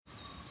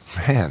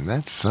Man,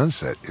 that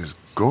sunset is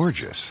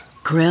gorgeous.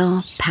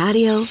 Grill,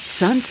 patio,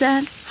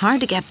 sunset.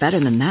 Hard to get better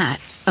than that.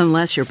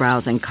 Unless you're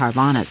browsing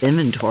Carvana's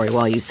inventory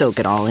while you soak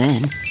it all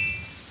in.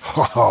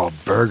 Oh,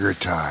 burger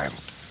time.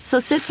 So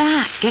sit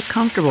back, get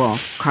comfortable.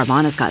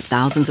 Carvana's got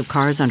thousands of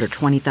cars under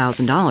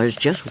 $20,000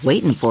 just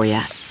waiting for you.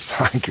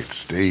 I could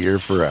stay here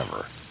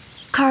forever.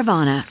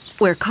 Carvana,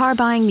 where car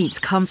buying meets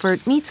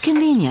comfort meets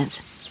convenience.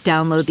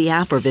 Download the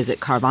app or visit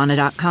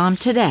Carvana.com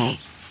today.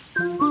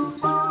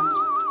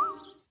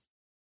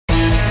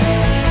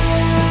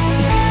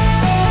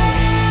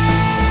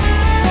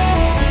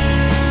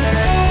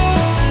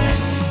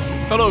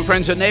 Hello,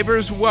 friends and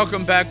neighbors.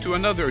 Welcome back to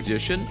another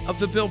edition of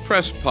the Bill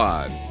Press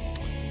Pod.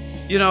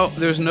 You know,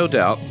 there's no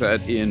doubt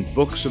that in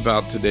books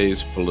about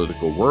today's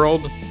political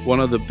world, one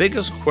of the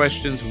biggest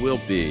questions will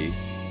be,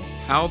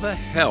 how the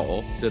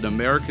hell did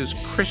America's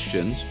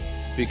Christians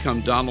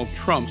become Donald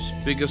Trump's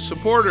biggest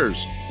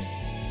supporters?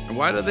 And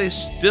why do they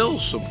still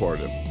support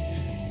him?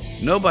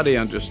 Nobody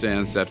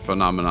understands that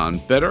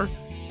phenomenon better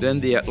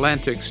than the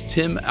Atlantic's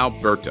Tim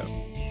Alberta.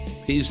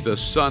 He's the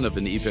son of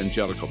an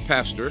evangelical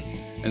pastor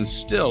and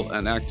still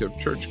an active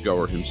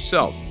churchgoer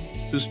himself,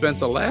 who spent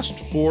the last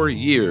 4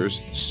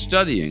 years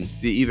studying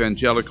the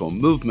evangelical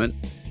movement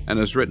and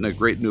has written a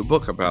great new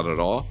book about it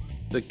all,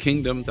 The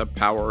Kingdom, the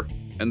Power,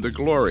 and the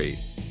Glory.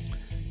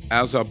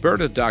 As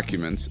Alberta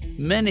documents,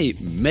 many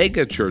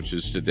mega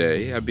churches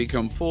today have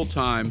become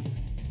full-time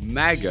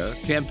MAGA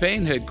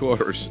campaign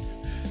headquarters.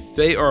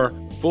 They are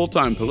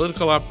full-time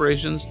political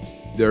operations.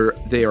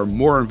 They are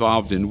more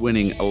involved in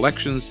winning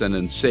elections than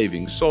in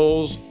saving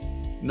souls,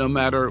 no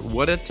matter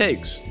what it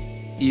takes,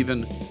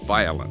 even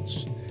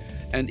violence.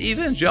 And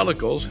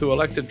evangelicals who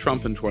elected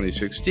Trump in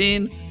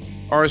 2016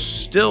 are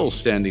still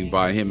standing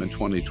by him in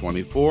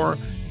 2024,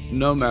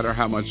 no matter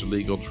how much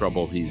legal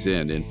trouble he's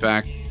in. In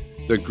fact,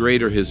 the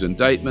greater his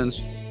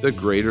indictments, the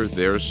greater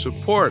their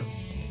support.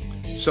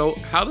 So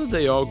how did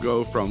they all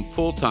go from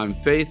full-time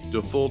faith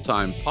to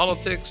full-time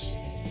politics?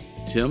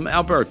 Tim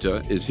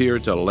Alberta is here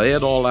to lay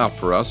it all out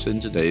for us in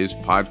today's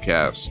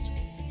podcast.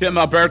 Tim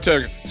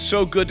Alberta,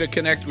 so good to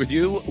connect with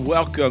you.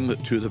 Welcome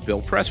to the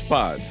Bill Press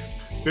Pod.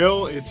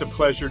 Bill, it's a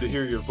pleasure to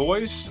hear your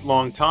voice.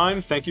 Long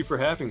time. Thank you for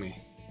having me.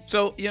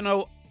 So,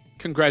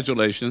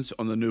 congratulations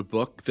on the new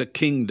book, The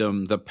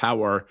Kingdom, the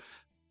Power,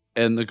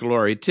 and the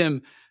Glory.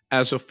 Tim,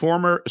 as a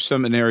former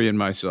seminarian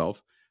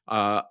myself,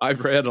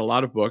 I've read a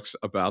lot of books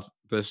about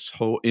this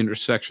whole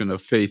intersection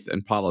of faith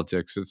and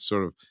politics. It's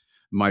sort of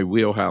my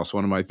wheelhouse,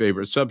 one of my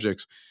favorite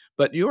subjects.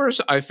 But yours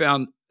I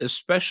found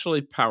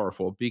especially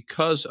powerful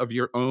because of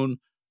your own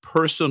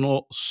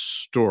personal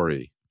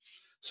story.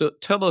 So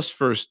tell us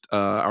first,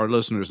 our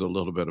listeners, a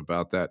little bit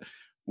about that.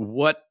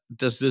 What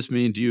does this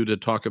mean to you to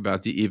talk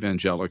about the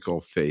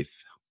evangelical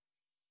faith?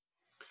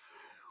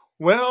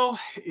 Well,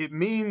 it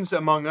means,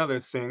 among other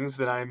things,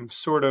 that I'm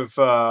sort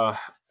of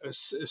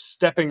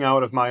stepping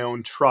out of my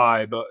own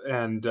tribe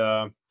and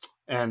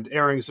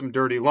airing some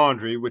dirty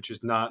laundry, which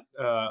is not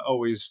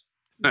always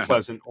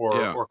pleasant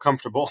or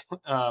comfortable.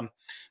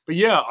 But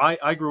yeah,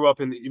 I grew up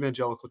in the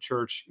evangelical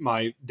church.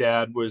 My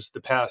dad was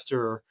the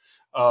pastor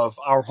of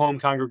our home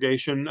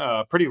congregation,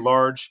 a pretty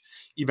large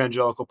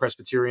evangelical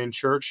Presbyterian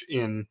church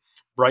in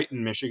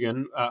Brighton,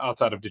 Michigan,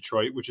 outside of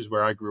Detroit, which is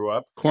where I grew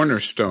up.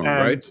 Cornerstone,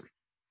 right?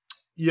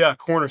 Yeah,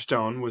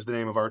 Cornerstone was the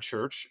name of our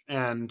church.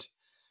 And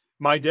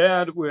my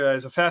dad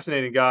was a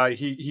fascinating guy.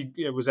 He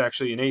was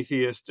actually an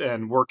atheist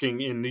and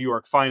working in New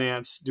York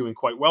finance, doing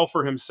quite well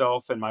for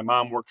himself. And my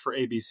mom worked for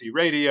ABC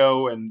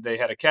Radio, and they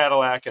had a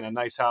Cadillac and a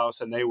nice house,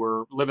 and they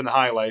were living the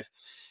high life.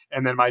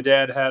 And then my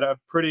dad had a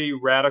pretty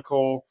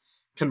radical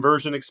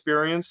conversion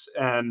experience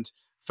and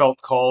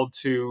felt called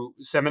to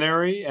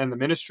seminary and the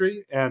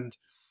ministry. And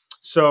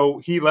so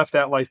he left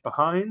that life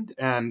behind,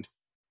 and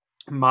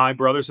my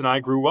brothers and I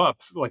grew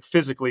up, like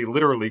physically,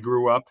 literally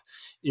grew up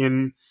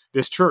in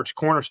this church,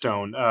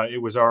 Cornerstone.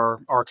 It was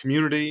our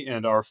community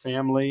and our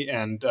family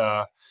and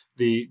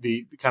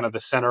the kind of the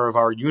center of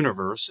our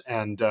universe.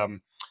 And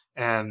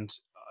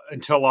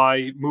until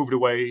I moved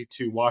away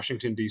to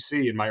Washington,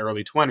 D.C. in my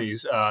early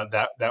 20s,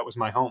 that was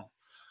my home.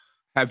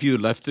 Have you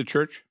left the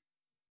church?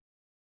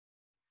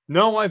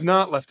 No, I've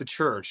not left the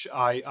church.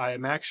 I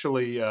am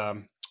actually,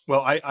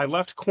 I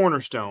left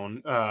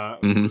Cornerstone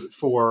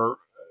for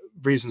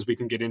reasons we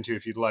can get into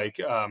if you'd like.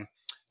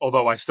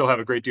 Although I still have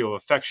a great deal of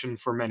affection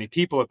for many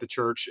people at the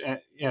church,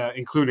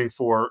 including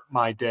for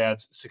my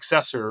dad's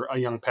successor, a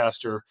young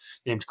pastor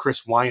named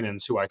Chris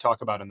Winans, who I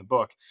talk about in the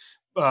book.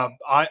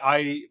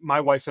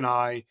 My wife and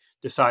I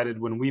decided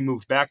when we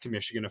moved back to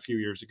Michigan a few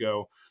years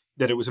ago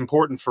that it was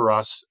important for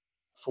us,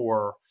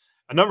 for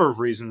a number of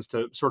reasons,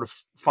 to sort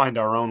of find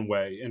our own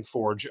way and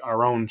forge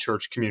our own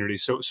church community.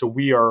 So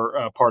we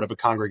are part of a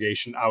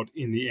congregation out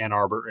in the Ann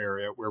Arbor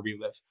area where we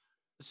live.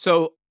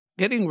 So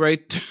getting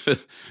right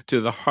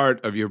to the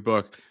heart of your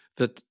book,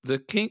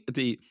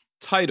 the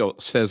title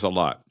says a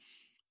lot.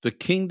 The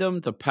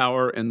Kingdom, the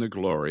Power, and the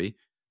Glory,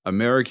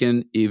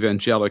 American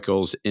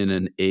Evangelicals in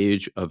an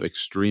Age of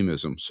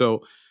Extremism.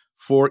 So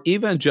for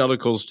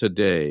evangelicals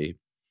today,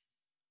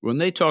 When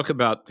they talk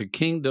about the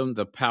kingdom,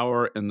 the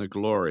power, and the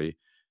glory,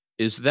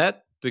 is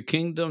that the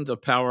kingdom, the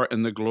power,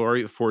 and the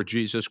glory for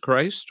Jesus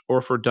Christ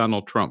or for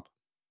Donald Trump?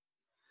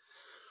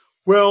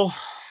 Well,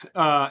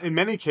 in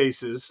many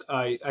cases,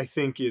 I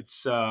think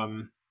it's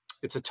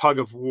a tug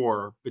of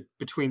war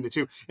between the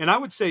two, and I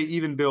would say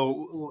even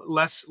Bill,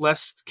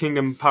 less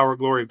kingdom, power,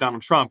 glory of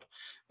Donald Trump,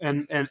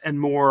 and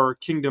more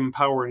kingdom,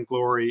 power, and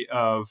glory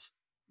of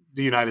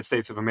the United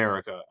States of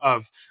America,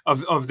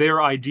 of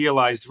their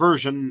idealized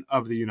version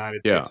of the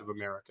United Yeah. States of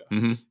America.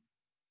 Mm-hmm.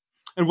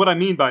 And what I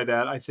mean by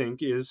that, I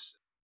think, is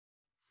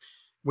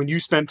when you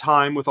spend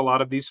time with a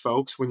lot of these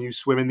folks, when you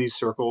swim in these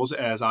circles,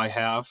 as I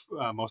have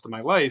most of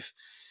my life,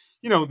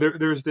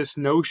 there's this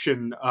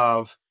notion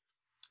of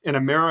an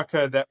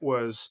America that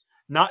was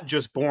not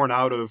just born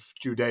out of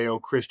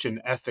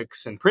Judeo-Christian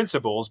ethics and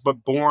principles,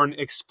 but born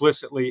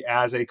explicitly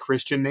as a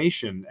Christian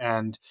nation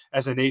and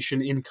as a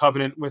nation in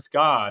covenant with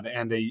God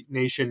and a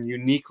nation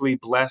uniquely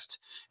blessed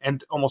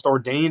and almost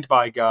ordained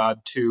by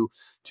God to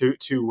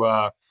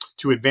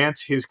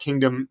advance His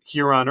kingdom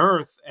here on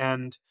earth.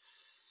 And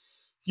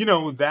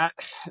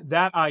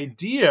that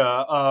idea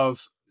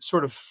of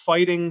sort of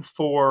fighting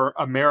for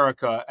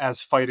America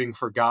as fighting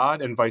for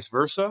God and vice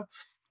versa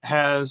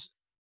has,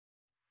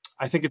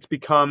 I think, it's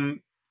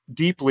become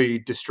deeply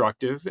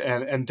destructive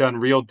and done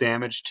real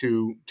damage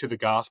to the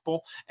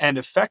gospel, and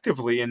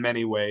effectively in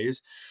many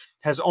ways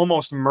has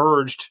almost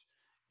merged,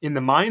 in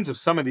the minds of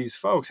some of these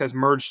folks, has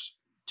merged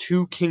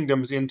two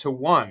kingdoms into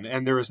one,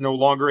 and there is no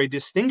longer a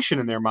distinction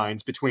in their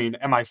minds between,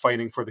 am I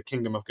fighting for the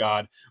kingdom of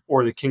God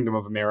or the kingdom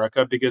of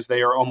America, because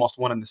they are almost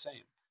one and the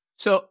same.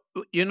 So,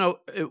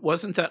 it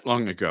wasn't that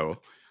long ago,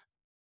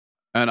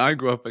 and I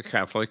grew up a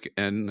Catholic,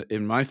 and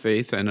in my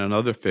faith and in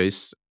other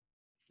faiths,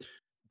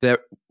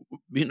 that,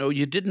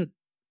 you didn't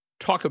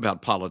talk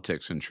about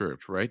politics in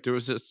church, right? There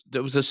was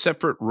a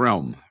separate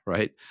realm,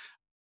 right?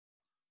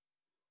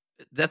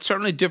 That's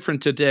certainly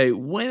different today.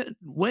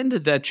 When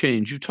did that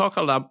change? You talk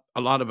a lot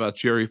about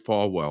Jerry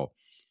Falwell.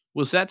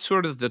 Was that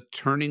sort of the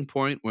turning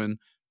point when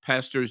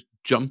pastors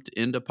jumped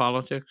into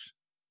politics?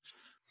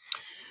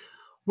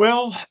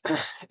 Well,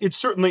 it's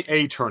certainly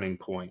a turning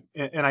point,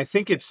 and I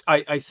think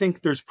I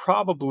think there's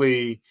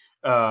probably,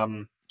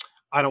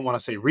 I don't want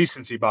to say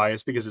recency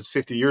bias because it's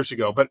 50 years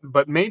ago,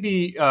 but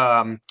maybe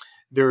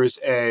there's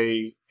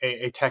a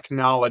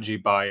technology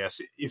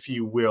bias, if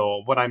you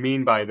will. What I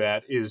mean by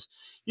that is,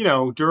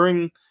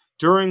 during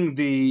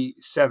the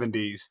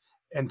 70s,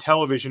 and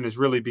television is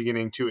really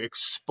beginning to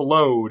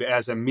explode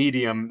as a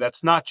medium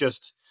that's not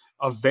just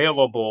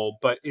available,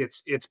 but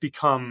it's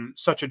become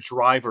such a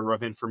driver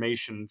of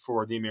information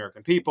for the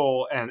American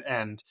people,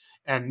 and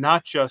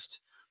not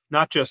just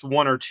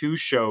one or two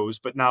shows,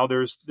 but now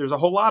there's a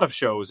whole lot of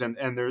shows, and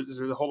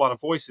there's a whole lot of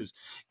voices.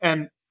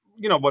 And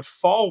what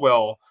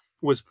Falwell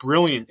was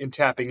brilliant in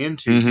tapping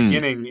into, Mm-hmm.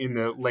 beginning in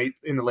the late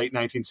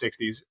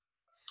 1960s,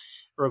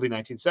 early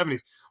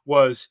 1970s,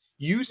 was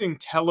using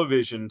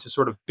television to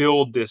sort of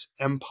build this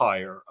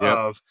empire Yep.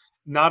 of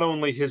not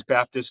only his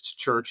Baptist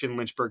church in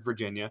Lynchburg,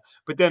 Virginia,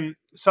 but then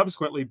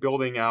subsequently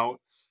building out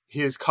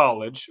his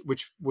college,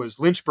 which was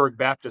Lynchburg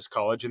Baptist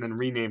College and then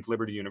renamed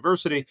Liberty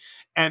University,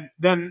 and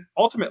then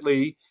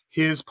ultimately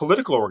his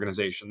political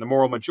organization, the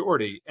Moral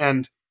Majority.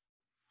 And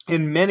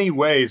in many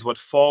ways, what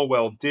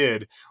Falwell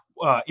did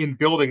in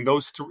building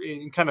those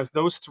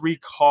three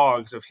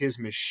cogs of his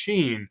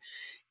machine,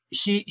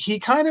 he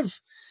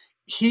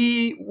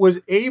was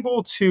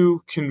able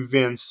to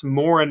convince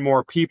more and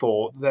more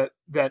people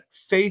that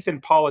faith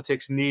and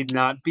politics need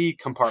not be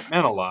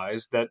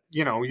compartmentalized, that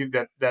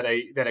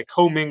a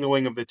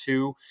commingling of the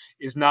two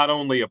is not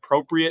only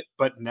appropriate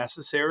but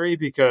necessary,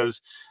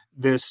 because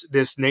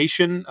this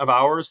nation of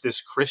ours,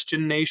 this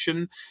Christian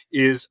nation,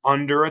 is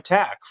under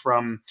attack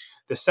from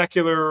the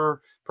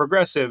secular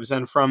progressives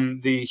and from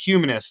the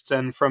humanists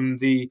and from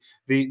the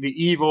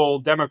evil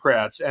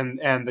Democrats and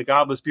the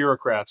godless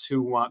bureaucrats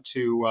who want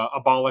to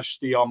abolish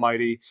the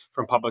Almighty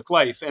from public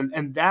life,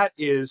 and that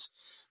is,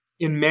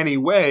 in many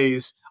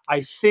ways,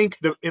 I think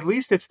at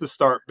least it's the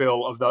start,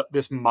 Bill, of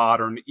this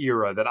modern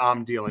era that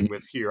I'm dealing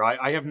with here.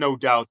 I have no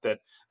doubt that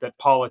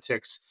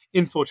politics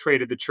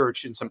infiltrated the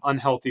church in some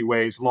unhealthy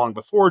ways long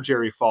before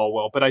Jerry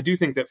Falwell, but I do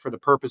think that for the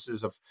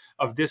purposes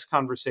of this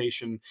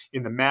conversation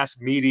in the mass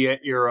media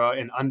era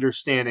and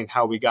understanding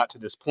how we got to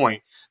this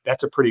point,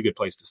 that's a pretty good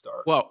place to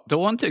start. Well, the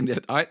one thing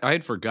that I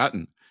had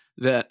forgotten,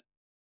 that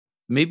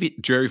maybe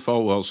Jerry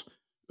Falwell's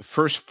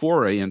first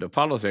foray into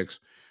politics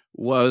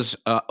was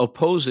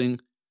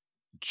opposing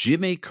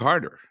Jimmy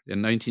Carter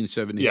in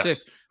 1976.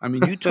 Yes. I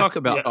mean, you talk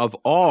about, Yes. of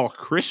all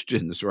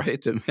Christians,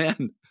 right? The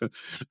man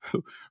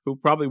who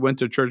probably went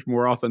to church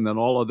more often than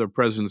all other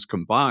presidents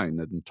combined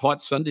and taught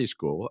Sunday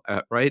school,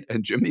 right?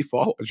 And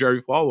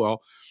Jerry Falwell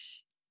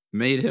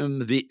made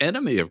him the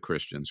enemy of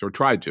Christians, or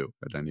tried to,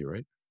 at any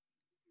rate.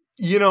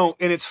 And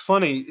it's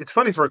funny. It's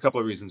funny for a couple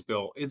of reasons,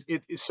 Bill.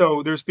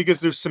 So there's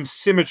some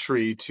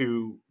symmetry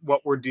to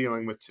what we're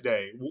dealing with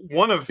today.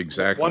 One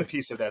Exactly.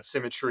 piece of that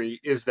symmetry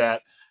is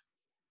that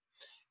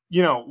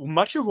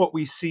much of what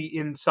we see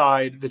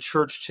inside the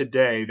church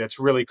today that's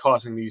really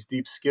causing these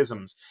deep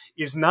schisms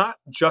is not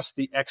just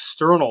the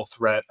external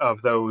threat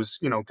of those,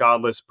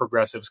 godless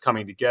progressives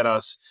coming to get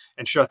us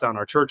and shut down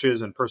our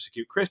churches and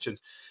persecute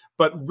Christians,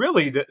 but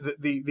really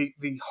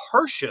the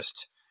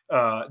harshest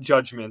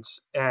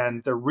judgments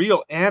and the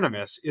real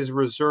animus is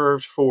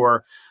reserved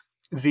for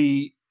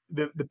the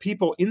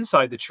people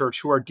inside the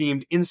church who are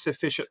deemed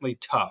insufficiently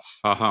tough,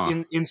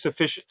 Uh-huh.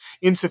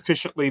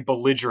 insufficiently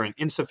belligerent,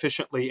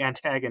 insufficiently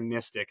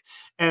antagonistic.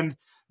 And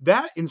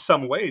that, in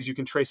some ways, you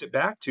can trace it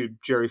back to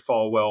Jerry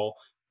Falwell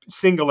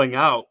singling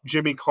out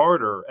Jimmy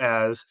Carter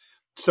as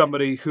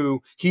somebody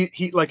who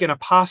he like an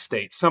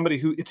apostate, somebody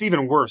who, it's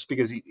even worse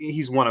because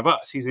he's one of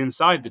us. He's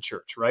inside the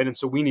church, right? And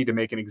so we need to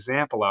make an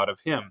example out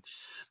of him.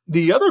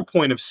 The other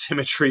point of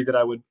symmetry that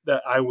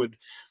I would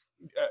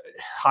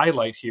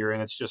highlight here,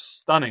 and it's just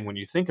stunning when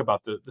you think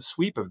about the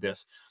sweep of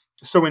this.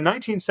 So in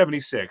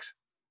 1976,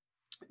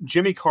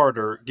 Jimmy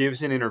Carter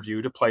gives an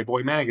interview to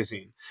Playboy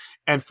magazine,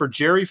 and for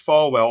Jerry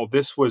Falwell,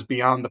 this was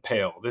beyond the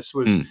pale. This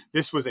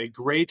was a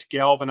great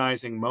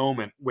galvanizing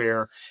moment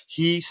where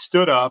he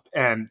stood up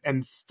and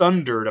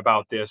thundered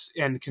about this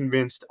and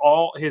convinced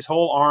his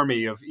whole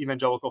army of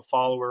evangelical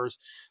followers,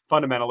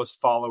 fundamentalist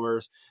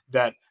followers,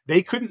 that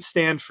they couldn't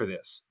stand for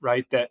this,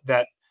 right?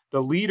 That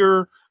the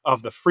leader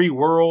of the free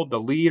world, the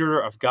leader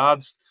of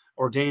God's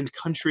ordained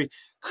country,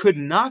 could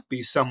not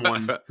be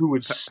someone who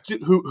would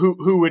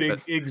who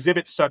would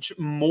exhibit such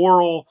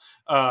moral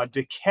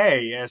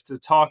decay as to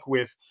talk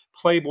with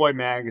Playboy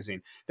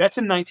magazine. That's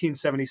in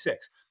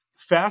 1976.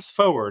 Fast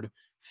forward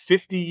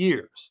 50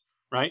 years,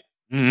 right?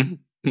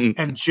 Mm-hmm.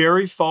 And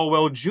Jerry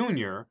Falwell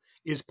Jr.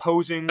 is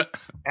posing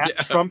at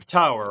Trump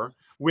Tower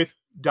with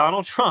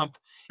Donald Trump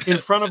in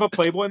front of a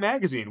Playboy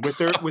magazine with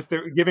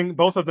their giving,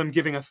 both of them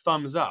giving a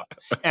thumbs up.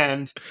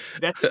 And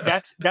that's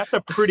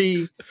a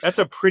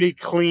pretty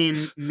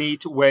clean,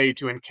 neat way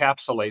to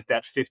encapsulate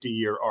that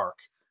 50-year arc.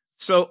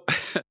 So,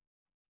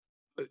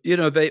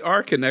 they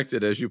are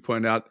connected, as you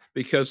point out,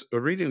 because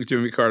reading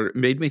Jimmy Carter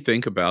made me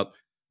think about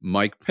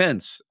Mike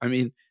Pence. I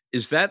mean,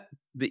 is that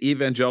the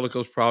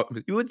evangelicals'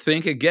 problem? You would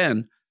think,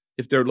 again,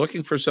 if they're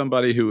looking for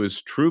somebody who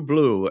is true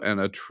blue and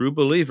a true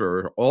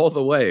believer all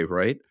the way,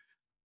 right,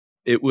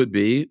 it would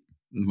be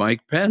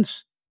Mike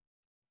Pence.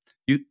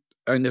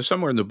 I know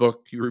somewhere in the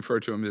book you refer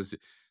to him as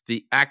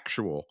the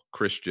actual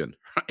Christian,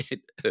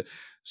 right?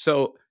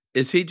 So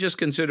is he just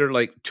considered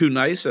like too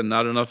nice and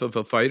not enough of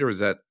a fighter? Is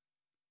that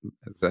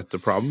the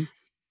problem?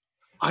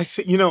 I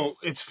think,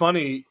 it's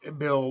funny,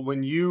 Bill,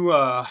 when you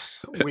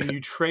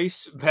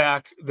trace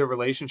back the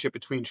relationship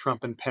between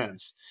Trump and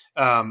Pence.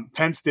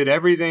 Pence did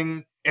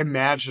everything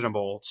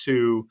imaginable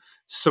to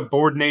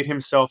subordinate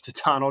himself to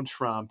Donald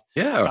Trump.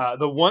 Yeah.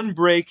 The one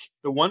break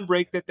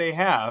that they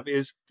have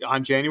is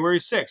on January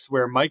 6th,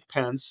 where Mike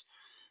Pence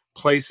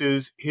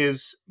places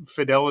his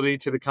fidelity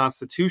to the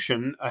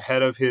Constitution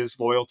ahead of his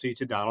loyalty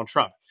to Donald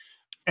Trump.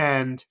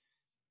 And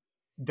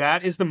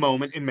that is the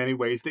moment in many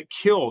ways that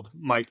killed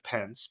Mike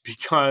Pence,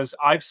 because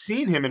I've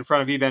seen him in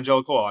front of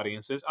evangelical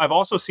audiences. I've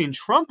also seen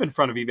Trump in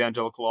front of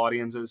evangelical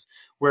audiences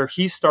where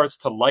he starts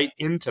to light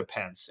into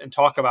Pence and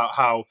talk about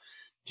how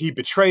he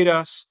betrayed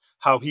us,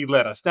 how he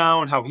let us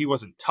down, how he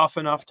wasn't tough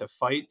enough to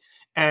fight.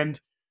 And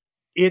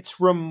it's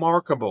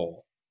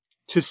remarkable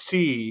to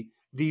see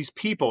these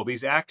people,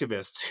 these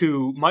activists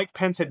who Mike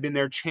Pence had been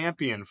their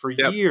champion for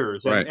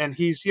years. Right. And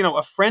he's,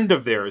 a friend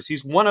of theirs.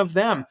 He's one of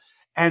them.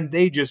 And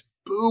they just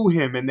boo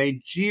him and they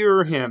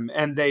jeer him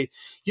and they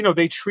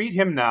treat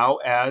him now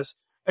as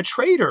a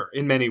traitor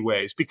in many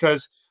ways,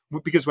 because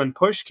when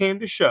push came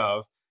to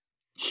shove,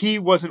 he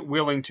wasn't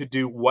willing to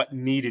do what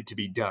needed to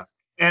be done.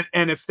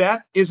 And if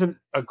that isn't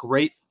a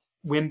great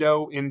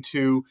window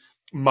into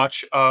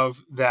much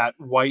of that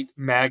white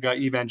MAGA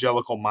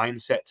evangelical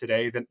mindset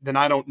today, then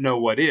I don't know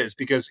what is,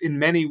 because in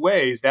many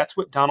ways, that's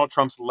what Donald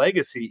Trump's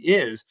legacy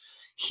is.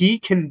 He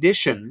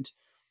conditioned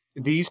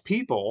these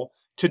people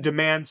to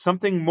demand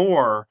something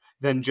more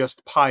than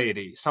just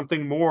piety,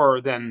 something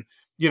more than,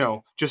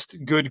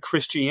 just good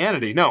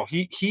Christianity. No,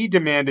 he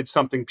demanded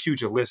something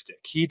pugilistic.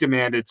 He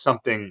demanded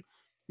something,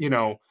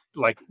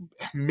 like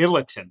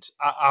militant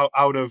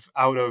out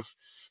of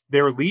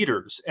their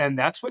leaders. And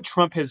that's what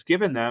Trump has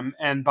given them.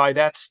 And by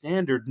that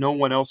standard, no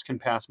one else can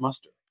pass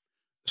muster.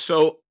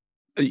 So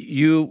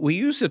we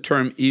use the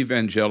term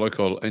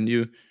evangelical, and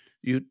you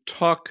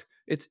talk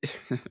it.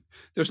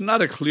 There's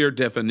not a clear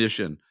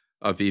definition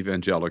of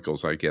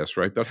evangelicals, I guess,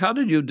 right? But how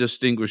do you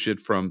distinguish it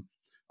from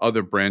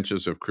other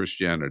branches of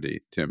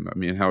Christianity, Tim? I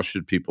mean, how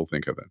should people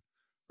think of it?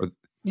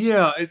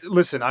 Yeah,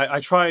 listen, I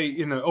try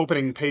in the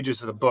opening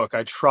pages of the book,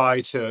 I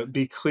try to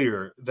be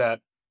clear that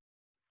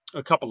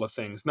a couple of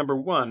things. Number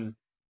one,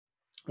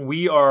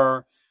 we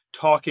are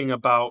talking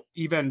about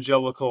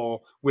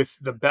evangelical with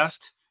the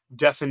best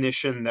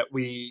definition that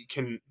we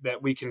can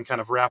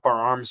kind of wrap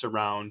our arms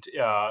around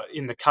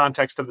in the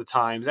context of the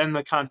times and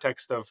the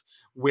context of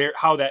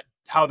how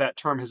that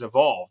term has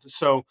evolved.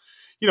 So,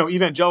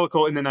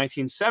 evangelical in the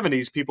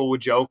 1970s, people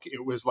would joke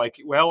it was like,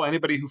 well,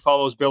 anybody who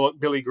follows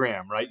Billy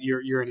Graham, right?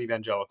 You're an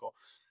evangelical.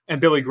 And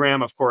Billy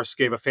Graham, of course,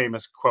 gave a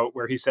famous quote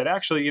where he said,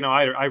 actually,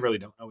 I really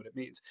don't know what it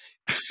means.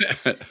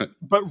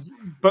 But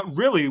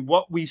really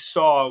what we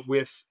saw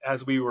with,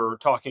 as we were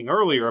talking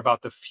earlier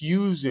about the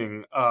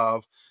fusing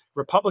of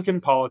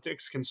Republican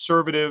politics,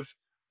 conservative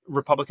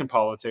Republican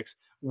politics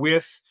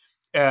with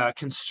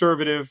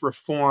conservative,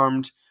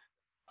 reformed,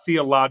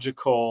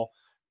 theological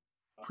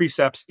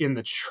precepts in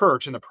the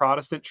church, in the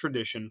Protestant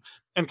tradition,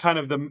 and kind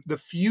of the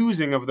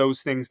fusing of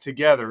those things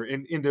together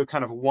into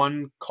kind of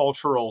one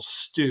cultural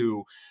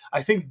stew.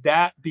 I think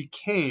that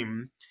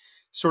became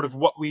sort of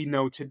what we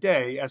know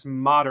today as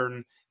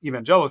modern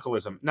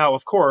evangelicalism. Now,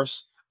 of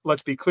course,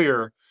 let's be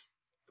clear,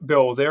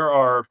 Bill, there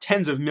are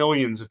tens of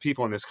millions of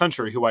people in this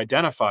country who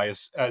identify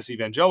as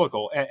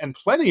evangelical, and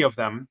plenty of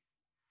them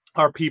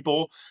are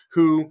people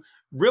who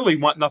really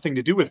want nothing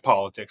to do with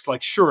politics.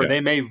 Like, sure, Yeah.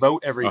 they may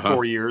vote every Uh-huh.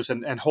 4 years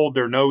and hold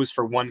their nose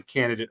for one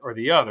candidate or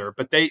the other,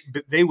 but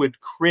they would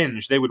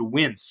cringe, they would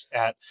wince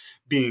at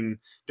being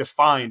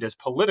defined as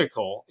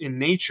political in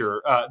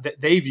nature.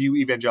 They view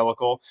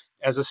evangelical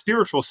as a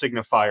spiritual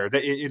signifier.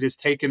 That it is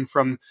taken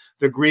from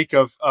the Greek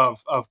of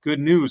good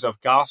news, of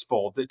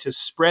gospel. That to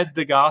spread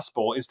the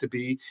gospel is to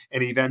be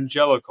an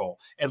evangelical.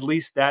 At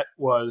least that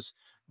was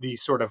the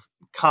sort of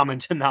common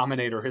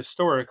denominator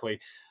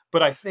historically.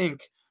 But I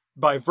think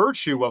by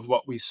virtue of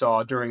what we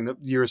saw during the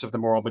years of the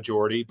moral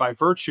majority, by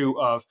virtue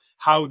of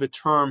how the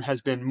term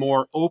has been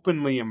more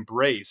openly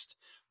embraced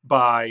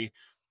by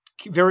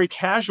very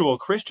casual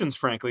Christians,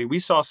 frankly, we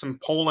saw some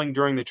polling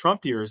during the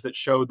Trump years that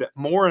showed that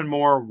more and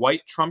more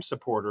white Trump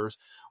supporters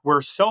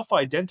were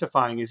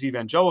self-identifying as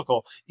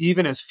evangelical,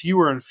 even as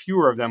fewer and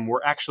fewer of them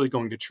were actually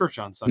going to church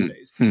on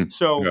Sundays.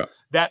 So Yeah.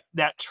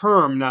 that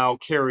term now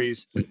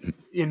carries,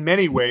 in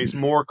many ways,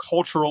 more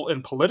cultural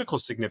and political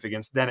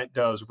significance than it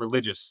does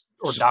religious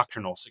or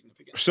doctrinal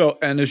significance. So,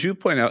 and as you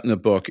point out in the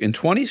book, in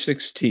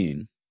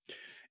 2016,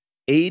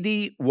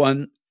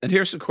 81, and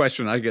here's the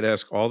question I get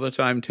asked all the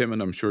time, Tim,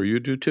 and I'm sure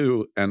you do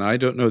too, and I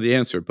don't know the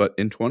answer, but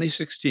in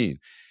 2016,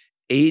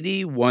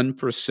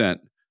 81%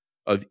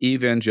 of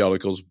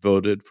evangelicals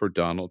voted for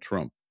Donald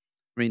Trump.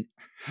 I mean,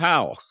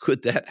 how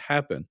could that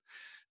happen?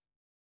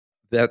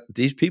 That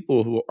these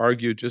people who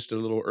argued just a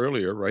little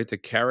earlier, right,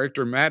 that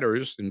character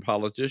matters in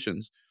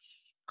politicians,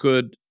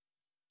 could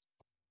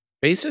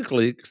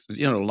basically,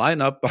 line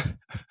up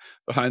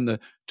behind the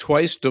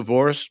twice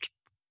divorced,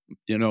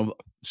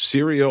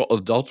 serial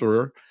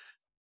adulterer,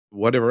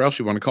 whatever else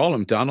you want to call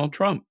him, Donald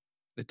Trump.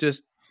 It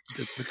just,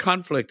 the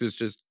conflict is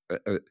just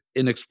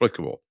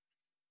inexplicable.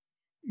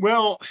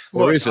 Well,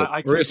 Or look, is it?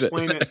 I can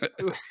explain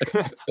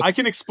it. I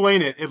can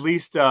explain it, at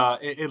least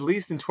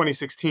in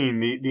 2016.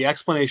 The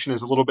explanation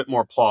is a little bit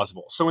more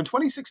plausible. So in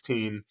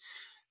 2016,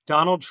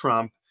 Donald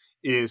Trump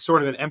is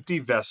sort of an empty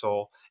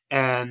vessel,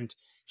 and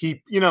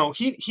he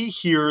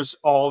hears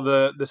all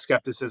the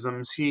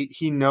skepticisms.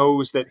 He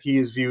knows that he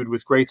is viewed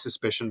with great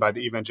suspicion by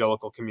the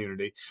evangelical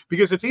community,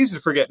 because it's easy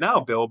to forget now,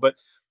 Bill, but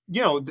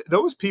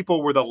those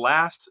people were the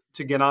last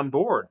to get on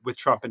board with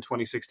Trump in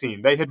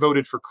 2016. They had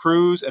voted for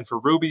Cruz and for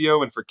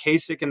Rubio and for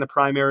Kasich in the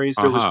primaries.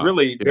 There was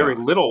really very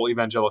little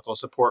evangelical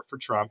support for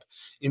Trump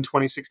in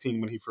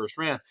 2016 when he first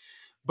ran.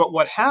 But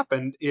what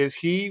happened is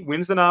he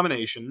wins the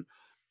nomination,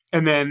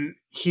 and then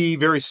he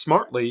very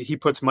smartly, he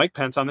puts Mike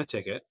Pence on the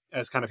ticket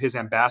as kind of his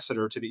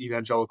ambassador to the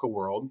evangelical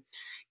world.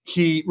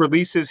 He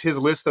releases his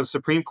list of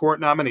Supreme Court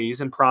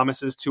nominees and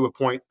promises to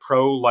appoint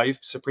pro-life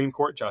Supreme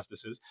Court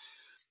justices.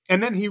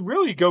 And then he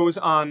really goes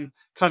on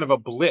kind of a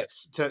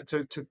blitz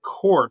to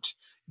court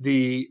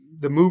the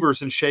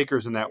movers and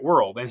shakers in that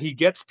world. And he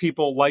gets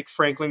people like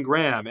Franklin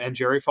Graham and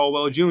Jerry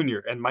Falwell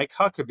Jr. and Mike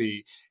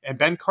Huckabee and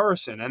Ben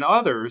Carson and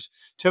others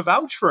to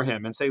vouch for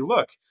him and say,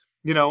 look,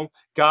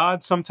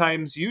 God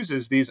sometimes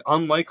uses these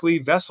unlikely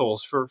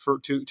vessels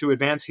to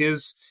advance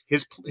his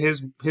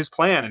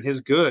plan and his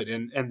good.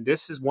 And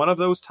this is one of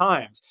those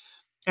times.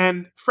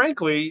 And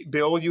frankly,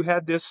 Bill, you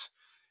had this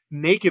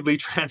nakedly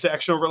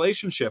transactional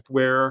relationship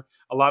where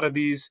a lot of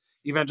these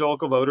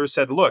evangelical voters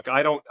said, look,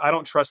 I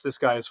don't trust this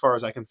guy as far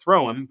as I can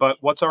throw him, but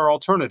what's our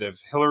alternative?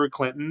 Hillary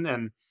Clinton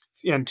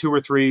and two or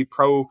three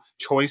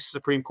pro-choice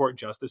Supreme Court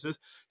justices.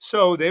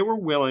 So they were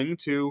willing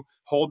to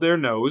hold their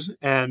nose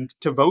and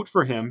to vote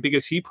for him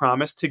because he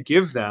promised to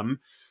give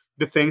them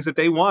the things that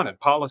they wanted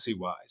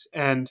policy-wise.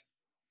 And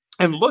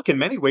look, in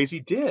many ways he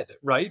did,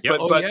 right? Yeah.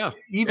 But Yeah.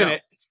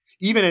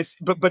 even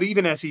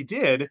as he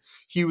did,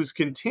 he was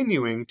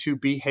continuing to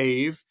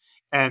behave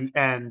and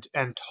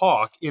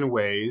talk in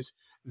ways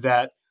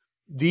that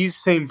these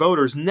same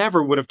voters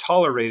never would have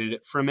tolerated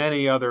it from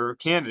any other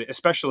candidate,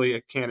 especially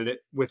a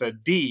candidate with a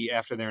D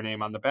after their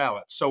name on the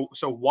ballot. So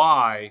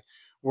why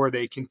were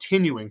they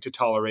continuing to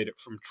tolerate it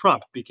from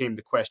Trump became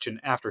the question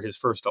after his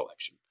first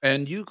election.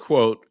 And you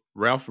quote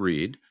Ralph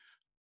Reed,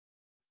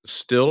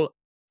 still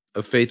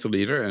a faith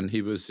leader, and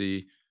he was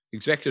the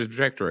executive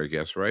director, I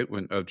guess, right,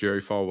 of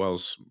Jerry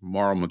Falwell's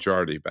Moral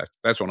Majority.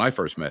 That's when I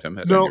first met him.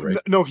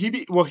 He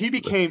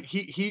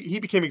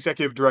became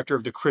executive director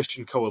of the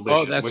Christian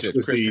Coalition, that's which it,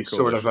 was Christian the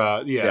sort of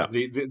Coalition.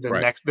 the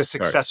Right.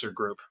 successor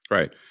group.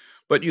 Right.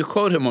 But you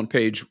quote him on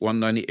page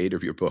 198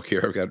 of your book.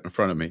 Here, I've got it in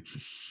front of me.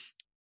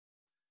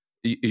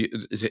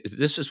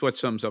 This is what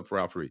sums up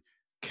Ralph Reed.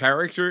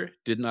 Character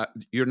did not,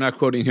 you're not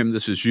quoting him,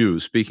 this is you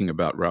speaking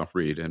about Ralph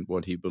Reed and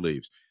what he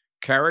believes.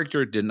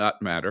 Character did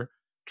not matter.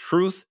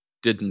 Truth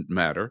didn't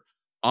matter.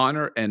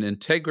 Honor and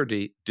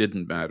integrity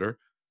didn't matter.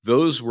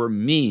 Those were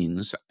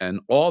means, and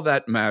all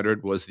that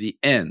mattered was the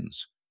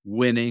ends,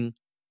 winning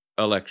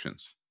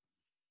elections.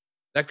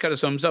 That kind of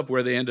sums up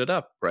where they ended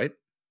up, right?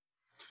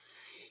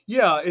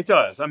 Yeah, it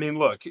does. I mean,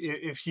 look,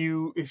 if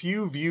you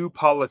view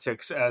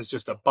politics as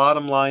just a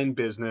bottom line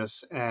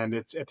business, and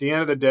it's at the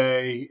end of the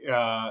day,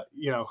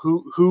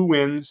 who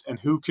wins and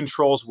who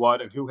controls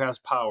what and who has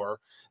power,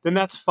 then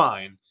that's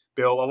fine,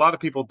 Bill. A lot of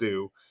people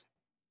do.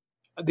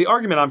 The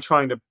argument I'm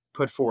trying to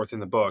put forth in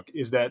the book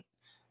is that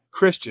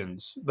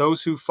Christians,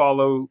 those who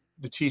follow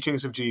the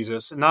teachings of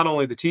Jesus, and not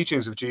only the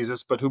teachings of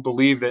Jesus, but who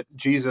believe that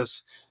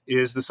Jesus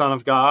is the Son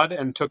of God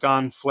and took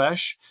on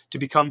flesh to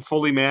become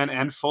fully man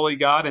and fully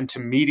God, and to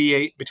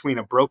mediate between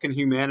a broken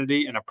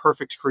humanity and a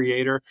perfect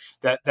Creator,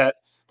 that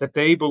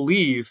they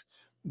believe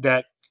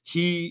that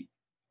He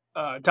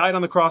died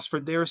on the cross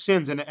for their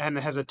sins and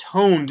has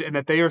atoned, and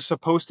that they are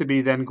supposed to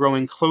be then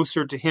growing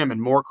closer to Him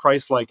and more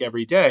Christ-like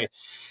every day.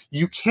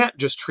 You can't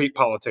just treat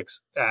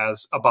politics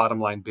as a bottom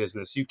line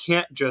business. You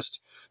can't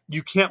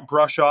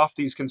brush off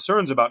these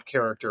concerns about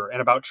character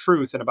and about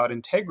truth and about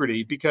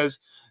integrity, because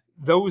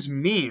those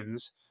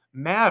means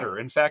matter.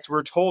 In fact,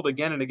 we're told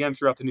again and again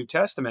throughout the New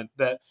Testament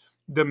that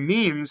the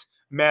means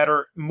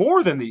matter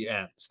more than the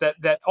ends,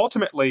 that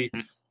ultimately,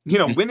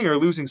 winning or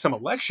losing some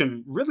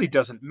election really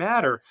doesn't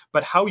matter,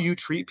 but how you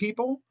treat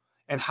people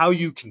and how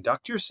you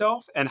conduct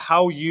yourself and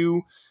how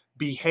you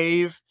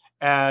behave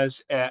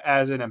as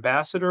an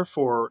ambassador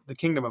for the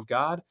kingdom of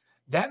God,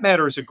 that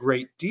matters a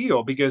great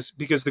deal, because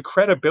the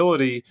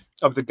credibility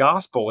of the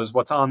gospel is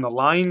what's on the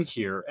line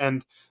here.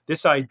 And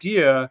this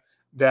idea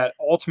that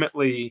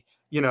ultimately,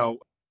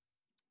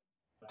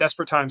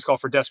 desperate times call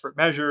for desperate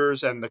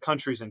measures, and the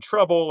country's in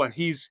trouble, and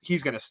he's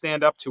going to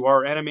stand up to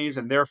our enemies,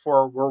 and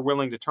therefore we're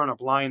willing to turn a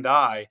blind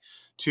eye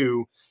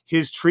to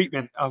his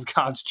treatment of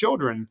God's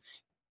children.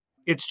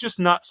 It's just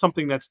not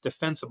something that's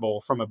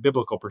defensible from a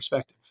biblical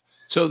perspective.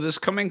 So this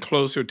coming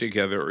closer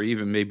together, or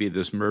even maybe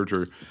this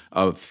merger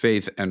of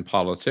faith and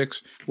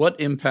politics, what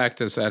impact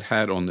has that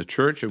had on the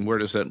church, and where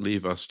does that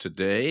leave us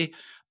today?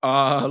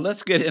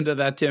 Let's get into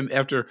that, Tim,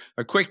 after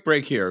a quick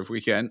break here, if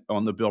we can,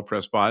 on the Bill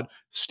Press Pod.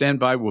 Stand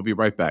by. We'll be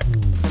right back.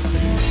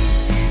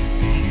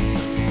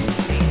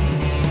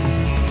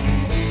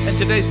 And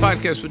today's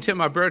podcast with Tim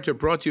Alberta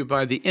brought to you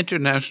by the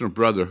International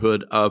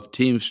Brotherhood of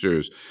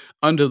Teamsters,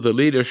 under the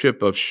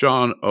leadership of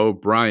Sean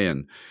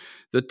O'Brien.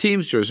 The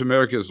Teamsters,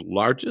 America's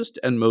largest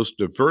and most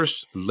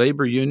diverse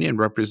labor union,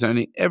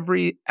 representing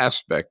every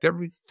aspect,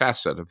 every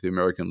facet of the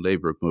American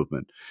labor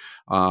movement.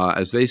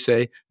 As they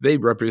say, they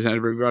represent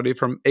everybody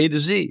from A to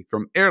Z,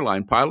 from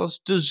airline pilots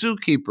to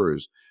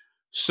zookeepers.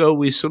 So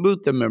we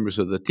salute the members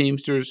of the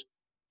Teamsters,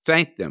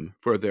 thank them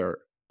for their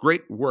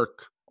great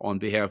work on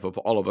behalf of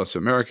all of us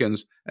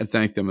Americans, and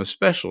thank them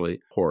especially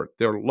for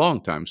their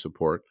longtime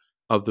support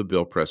of the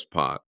Bill Press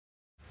Pod.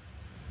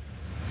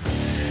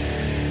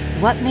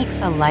 What makes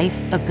a life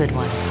a good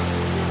one?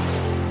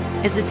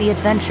 Is it the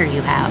adventure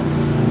you have?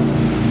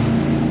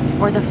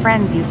 Or the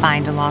friends you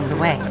find along the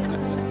way?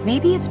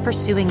 Maybe it's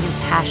pursuing your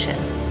passion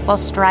while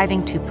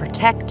striving to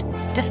protect,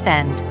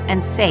 defend,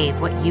 and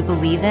save what you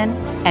believe in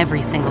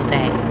every single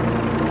day.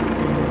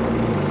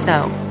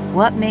 So,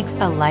 what makes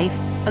a life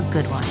a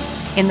good one?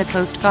 In the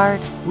Coast Guard,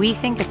 we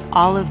think it's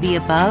all of the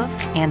above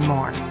and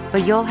more,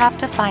 but you'll have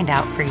to find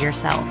out for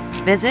yourself.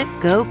 Visit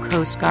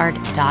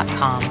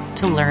gocoastguard.com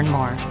to learn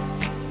more.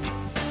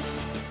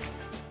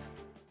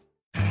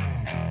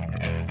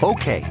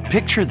 Okay,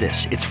 picture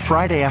this. It's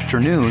Friday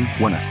afternoon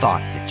when a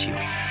thought hits you.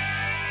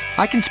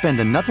 I can spend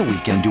another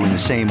weekend doing the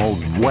same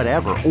old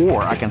whatever,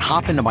 or I can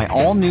hop into my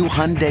all-new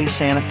Hyundai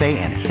Santa Fe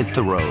and hit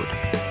the road.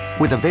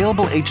 With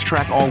available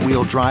H-Track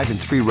all-wheel drive and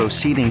 3-row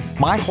seating,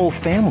 my whole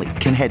family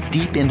can head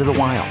deep into the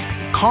wild.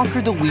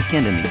 Conquer the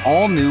weekend in the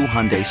all-new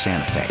Hyundai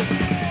Santa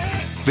Fe.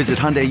 Visit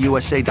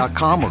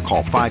HyundaiUSA.com or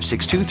call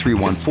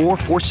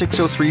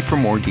 562-314-4603 for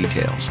more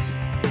details.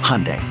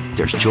 Hyundai,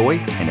 there's joy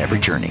in every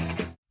journey.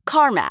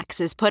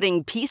 CarMax is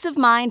putting peace of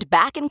mind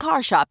back in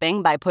car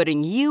shopping by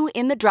putting you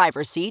in the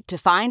driver's seat to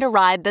find a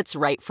ride that's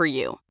right for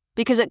you.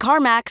 Because at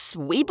CarMax,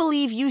 we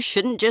believe you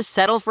shouldn't just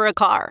settle for a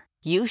car.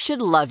 You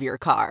should love your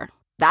car.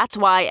 That's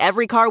why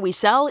every car we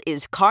sell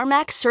is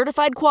CarMax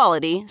certified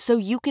quality, so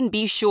you can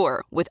be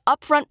sure, with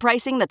upfront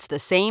pricing that's the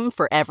same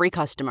for every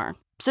customer.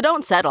 So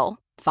don't settle.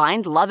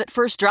 Find love at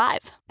first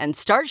drive and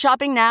start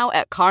shopping now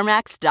at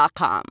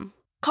CarMax.com.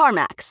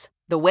 CarMax,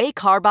 the way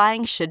car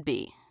buying should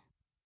be.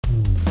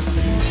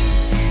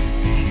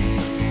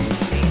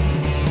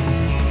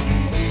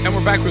 And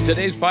we're back with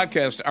today's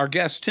podcast. Our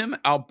guest, Tim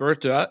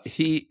Alberta,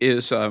 he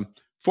is a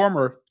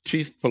former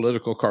chief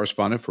political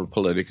correspondent for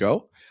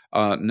Politico,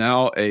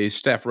 now a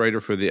staff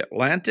writer for The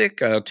Atlantic.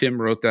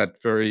 Tim wrote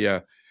that very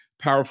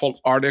powerful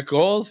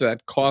article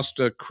that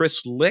cost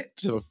Chris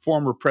Licht, the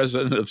former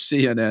president of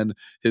CNN,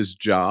 his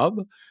job.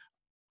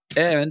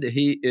 And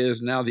he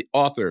is now the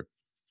author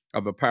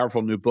of a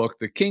powerful new book,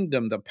 The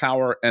Kingdom, the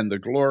Power, and the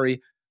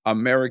Glory,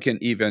 American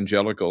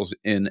Evangelicals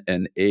in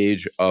an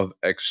Age of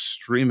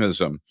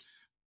Extremism.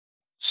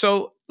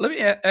 So let me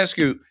ask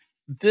you,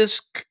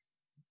 this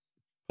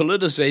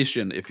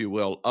politicization, if you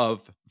will,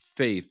 of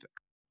faith,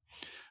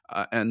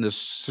 and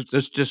this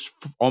just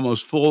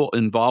almost full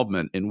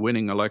involvement in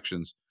winning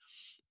elections,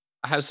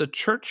 has the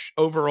church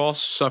overall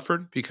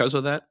suffered because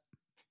of that?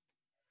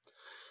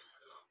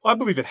 Well, I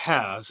believe it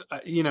has,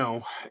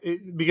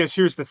 because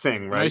here's the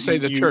thing, When I right? say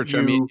the church,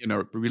 I mean,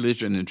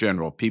 religion in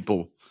general,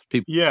 people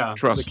Yeah, the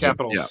trusted.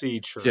 capital Yeah. C Yeah.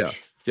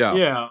 church. Yeah.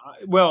 Yeah,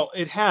 well,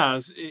 it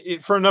has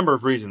for a number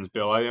of reasons,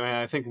 Bill. I mean,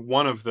 I think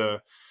one of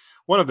the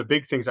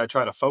big things I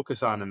try to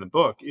focus on in the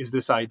book is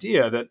this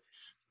idea that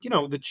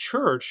the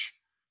church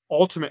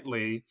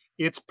ultimately,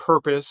 its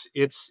purpose,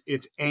 its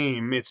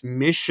aim, its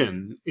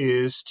mission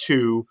is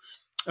to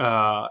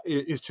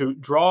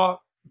draw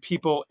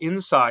people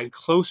inside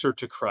closer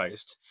to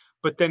Christ,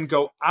 but then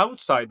go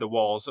outside the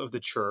walls of the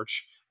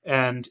church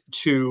and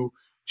to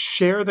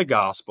share the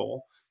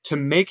gospel, to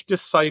make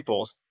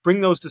disciples,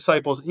 bring those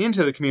disciples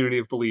into the community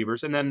of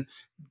believers, and then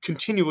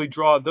continually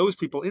draw those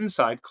people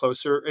inside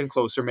closer and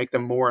closer, make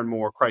them more and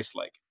more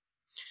Christ-like.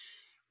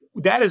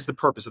 That is the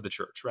purpose of the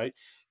church, right?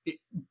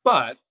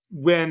 But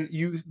when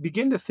you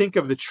begin to think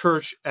of the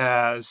church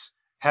as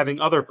having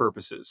other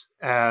purposes,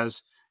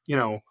 as,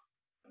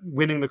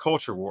 winning the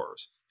culture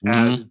wars, Hmm.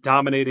 as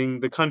dominating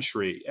the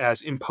country,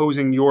 as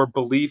imposing your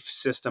belief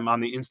system on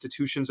the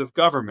institutions of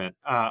government,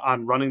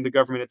 on running the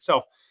government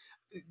itself,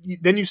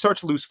 then you start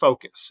to lose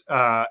focus.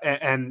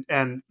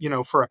 And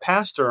for a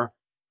pastor,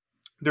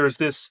 there's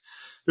this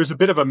there's a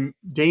bit of a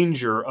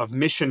danger of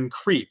mission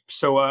creep.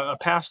 So a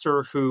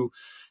pastor who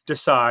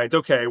decides,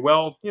 okay,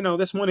 well,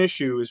 this one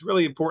issue is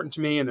really important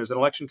to me, and there's an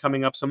election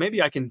coming up, so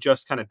maybe I can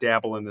just kind of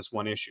dabble in this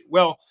one issue.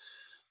 Well,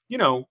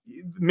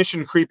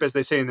 mission creep, as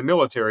they say in the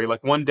military,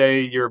 like one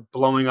day you're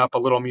blowing up a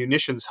little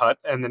munitions hut,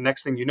 and the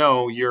next thing you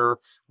know, you're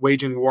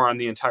waging war on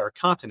the entire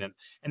continent.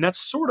 And that's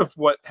sort of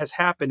what has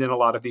happened in a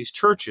lot of these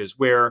churches,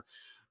 where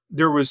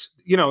there was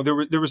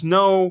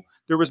no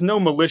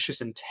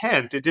malicious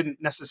intent. It didn't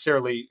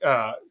necessarily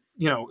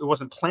it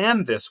wasn't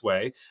planned this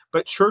way,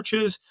 but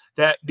churches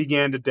that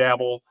began to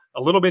dabble a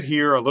little bit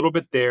here, a little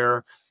bit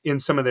there in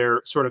some of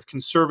their sort of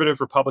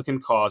conservative Republican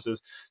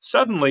causes,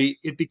 suddenly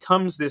it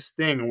becomes this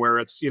thing where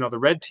it's, the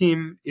red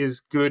team is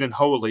good and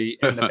holy,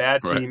 and the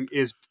bad Right. team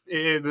is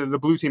the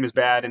blue team is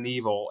bad and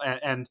evil,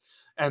 and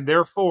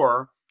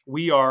therefore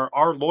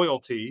our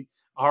loyalty,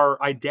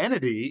 our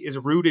identity is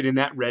rooted in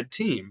that red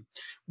team.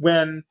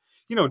 When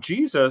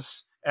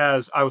Jesus,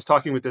 as I was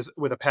talking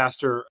with a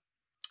pastor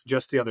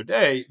just the other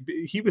day,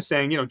 he was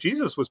saying,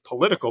 Jesus was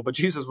political, but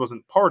Jesus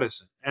wasn't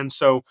partisan. And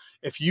so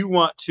if you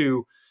want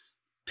to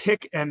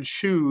pick and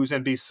choose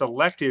and be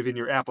selective in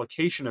your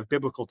application of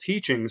biblical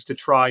teachings to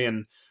try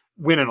and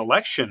win an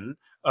election,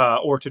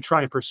 or to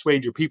try and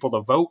persuade your people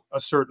to vote a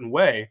certain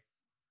way,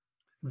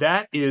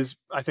 that is,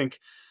 I think,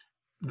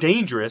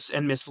 dangerous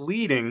and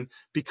misleading,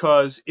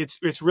 because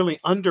it's really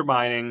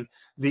undermining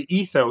the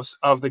ethos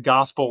of the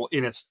gospel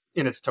in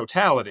its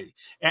totality.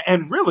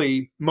 And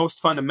really, most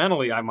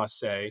fundamentally, I must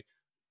say,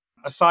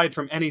 aside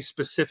from any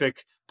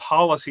specific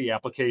policy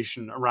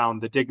application around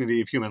the dignity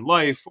of human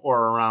life,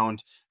 or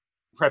around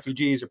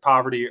refugees or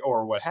poverty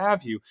or what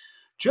have you,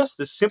 just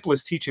the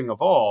simplest teaching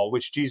of all,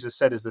 which Jesus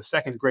said is the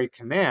second great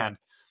command,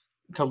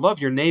 to love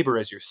your neighbor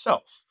as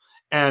yourself.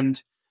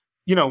 And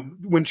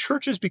when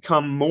churches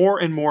become more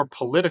and more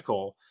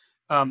political,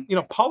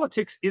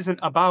 politics isn't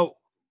about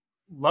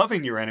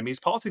loving your enemies.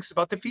 Politics is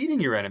about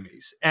defeating your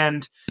enemies.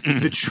 And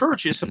the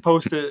church is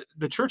supposed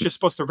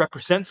to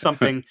represent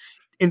something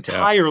Yeah.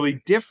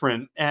 entirely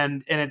different.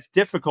 And it's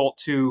difficult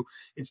to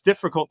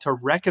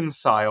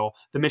reconcile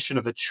the mission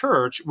of the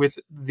church with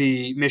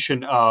the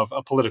mission of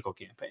a political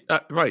campaign.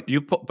 Right.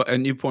 You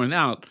point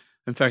out,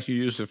 in fact, you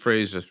used the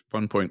phrase at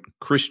one point,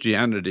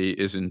 Christianity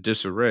is in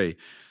disarray,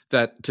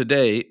 that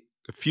today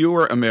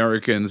fewer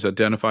Americans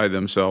identify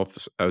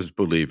themselves as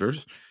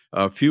believers.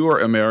 Fewer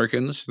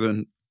Americans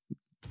than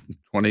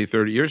 20,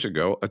 30 years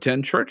ago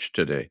attend church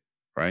today,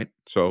 right?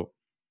 So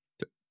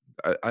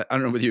I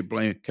don't know whether you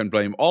can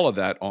blame all of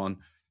that on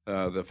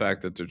the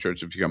fact that the church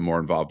has become more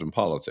involved in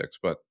politics,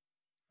 but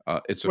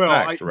it's a Well,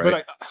 fact,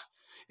 right?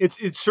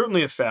 it's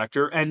certainly a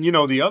factor. And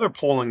the other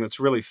polling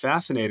that's really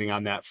fascinating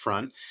on that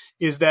front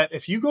is that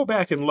if you go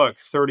back and look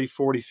 30,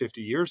 40,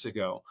 50 years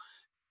ago,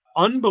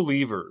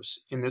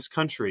 unbelievers in this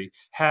country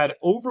had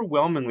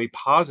overwhelmingly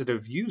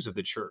positive views of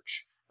the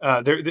church,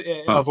 Huh.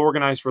 of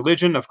organized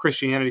religion, of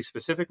Christianity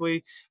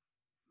specifically.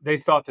 They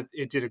thought that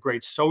it did a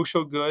great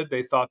social good.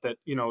 They thought that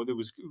there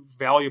was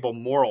valuable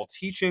moral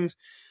teachings.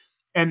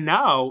 And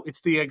now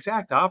it's the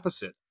exact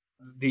opposite.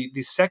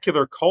 The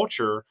secular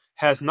culture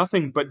has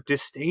nothing but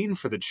disdain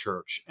for the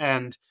church.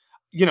 And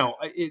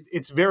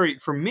it's very,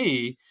 for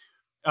me,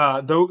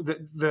 though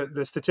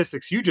the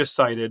statistics you just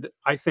cited,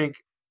 I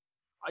think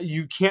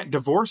you can't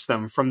divorce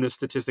them from this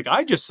statistic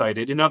I just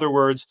cited. In other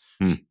words,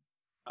 Hmm.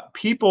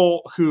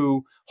 people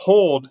who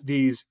hold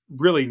these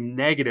really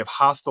negative,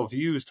 hostile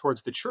views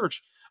towards the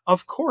church,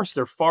 of course,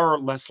 they're far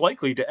less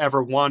likely to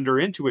ever wander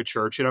into a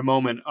church in a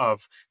moment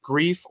of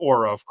grief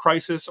or of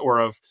crisis or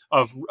of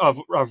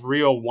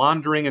real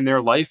wandering in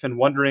their life and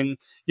wondering,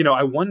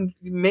 I wonder,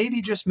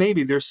 maybe, just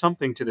maybe, there's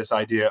something to this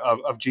idea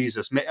of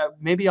Jesus.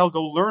 Maybe I'll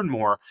go learn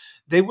more.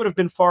 They would have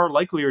been far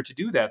likelier to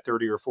do that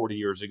 30 or 40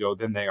 years ago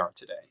than they are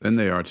today. Than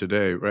they are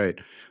today, right?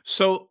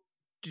 So,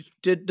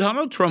 did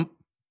Donald Trump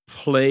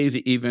play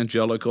the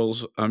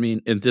evangelicals? I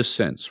mean, in this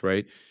sense,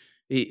 right?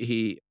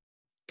 He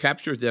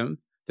captured them.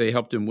 They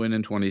helped him win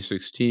in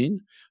 2016.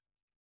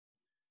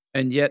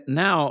 And yet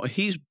now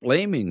he's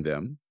blaming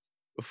them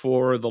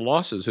for the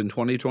losses in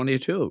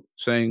 2022,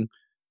 saying,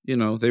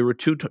 they were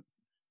too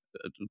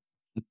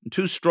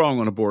strong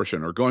on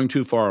abortion or going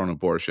too far on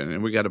abortion,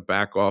 and we got to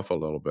back off a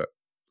little bit.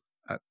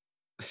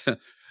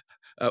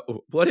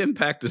 What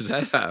impact does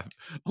that have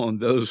on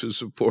those who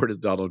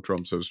supported Donald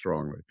Trump so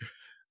strongly?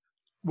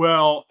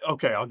 Well,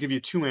 okay, I'll give you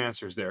two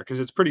answers there because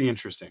it's pretty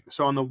interesting.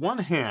 So on the one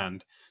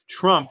hand,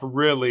 Trump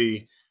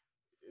really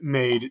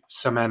made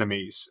some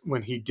enemies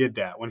when he did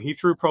that. When he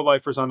threw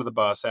pro-lifers under the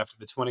bus after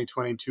the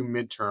 2022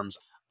 midterms,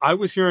 I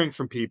was hearing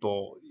from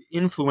people,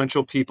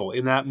 influential people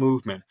in that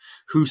movement,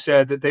 who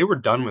said that they were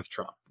done with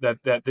Trump,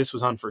 that this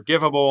was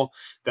unforgivable,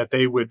 that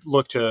they would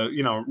look to,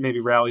 maybe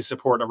rally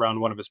support around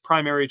one of his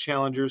primary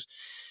challengers.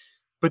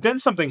 But then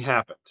something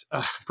happened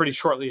pretty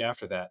shortly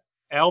after that.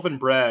 Alvin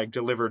Bragg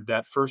delivered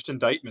that first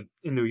indictment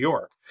in New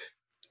York.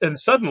 And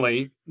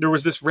suddenly there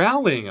was this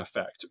rallying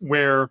effect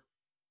where,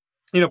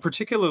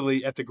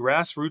 particularly at the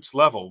grassroots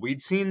level,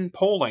 we'd seen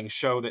polling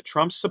show that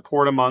Trump's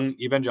support among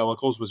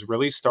evangelicals was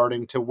really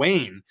starting to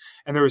wane.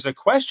 And there was a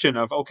question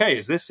of, okay,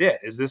 is this it?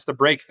 Is this the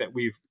break that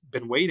we've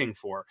been waiting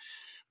for?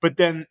 But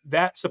then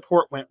that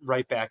support went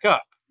right back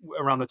up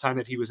around the time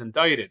that he was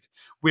indicted,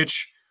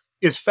 which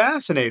is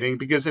fascinating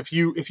because if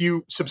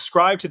you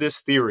subscribe to this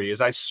theory,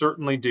 as I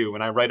certainly do,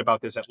 and I write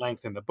about this at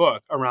length in the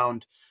book,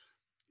 around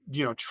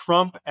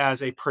Trump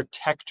as a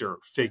protector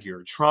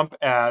figure, Trump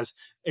as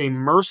a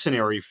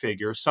mercenary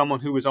figure,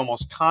 someone who is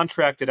almost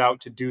contracted out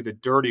to do the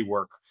dirty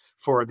work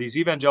for these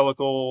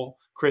evangelical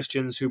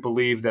Christians who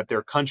believe that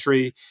their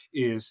country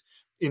is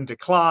in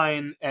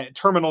decline,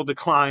 terminal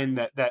decline,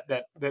 that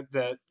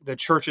the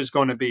church is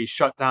going to be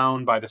shut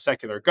down by the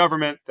secular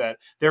government, that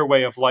their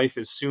way of life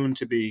is soon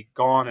to be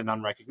gone and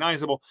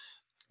unrecognizable,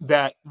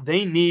 that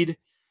they need,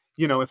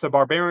 if the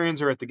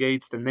barbarians are at the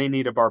gates, then they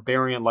need a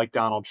barbarian like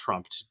Donald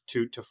Trump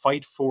to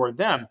fight for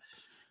them.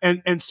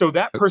 And so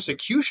that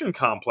persecution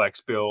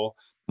complex, Bill,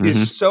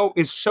 Mm-hmm.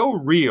 is so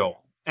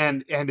real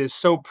and is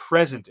so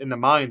present in the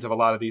minds of a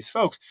lot of these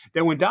folks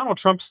that when Donald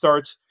Trump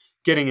starts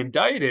getting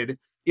indicted,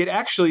 it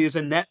actually is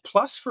a net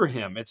plus for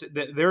him.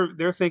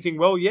 They're thinking,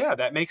 well, yeah,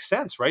 that makes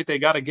sense, right? They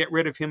got to get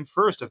rid of him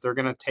first if they're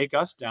going to take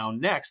us down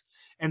next.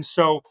 And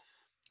so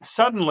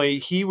suddenly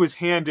he was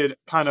handed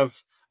kind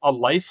of a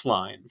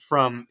lifeline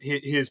from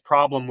his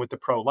problem with the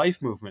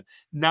pro-life movement.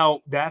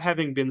 Now, that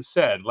having been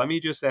said, let me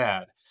just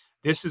add,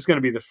 this is going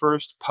to be the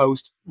first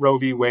post-Roe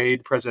v.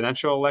 Wade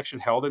presidential election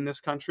held in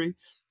this country.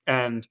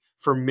 And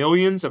for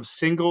millions of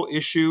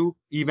single-issue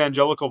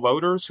evangelical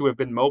voters who have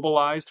been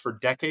mobilized for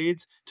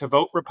decades to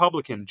vote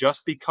Republican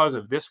just because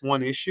of this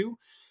one issue,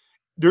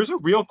 there's a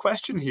real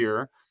question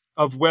here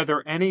of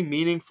whether any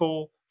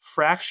meaningful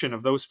fraction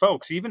of those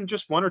folks, even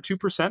just 1 or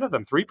 2% of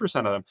them, 3%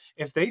 of them,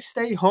 if they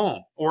stay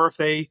home or if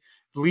they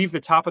leave the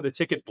top of the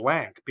ticket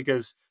blank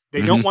because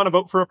they don't want to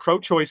vote for a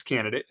pro-choice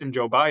candidate in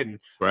Joe Biden,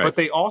 Right. but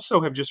they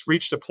also have just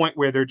reached a point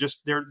where they're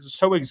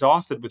so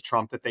exhausted with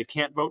Trump that they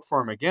can't vote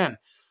for him again.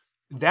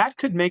 That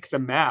could make the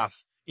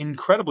math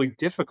incredibly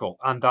difficult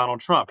on Donald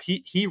Trump.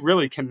 He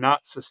really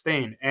cannot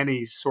sustain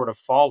any sort of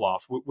fall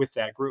off with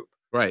that group.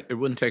 Right. It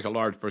wouldn't take a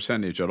large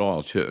percentage at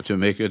all to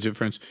make a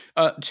difference.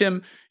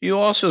 Tim, you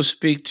also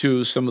speak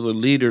to some of the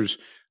leaders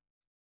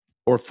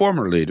or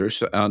former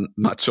leaders,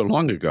 not so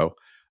long ago,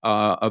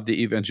 of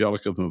the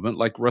evangelical movement,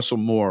 like Russell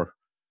Moore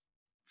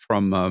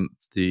from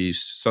the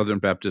Southern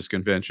Baptist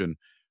Convention,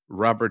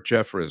 Robert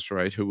Jeffress,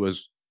 right,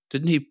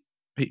 didn't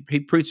he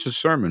preached a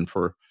sermon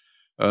for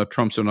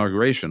Trump's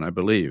inauguration, I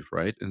believe,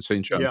 right, in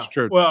St. John's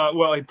Church.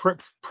 Well, he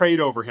prayed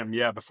over him,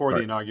 before the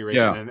Right.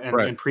 inauguration, Yeah, and,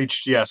 right. and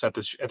preached, yes, at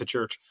the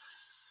church.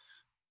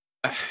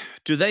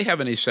 Do they have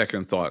any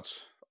second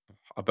thoughts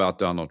about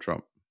Donald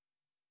Trump?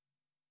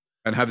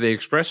 And have they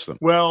expressed them?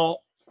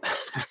 Well,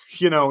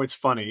 it's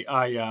funny.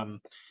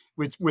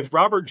 With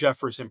Robert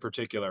Jeffress in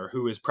particular,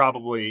 who is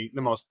probably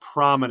the most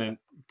prominent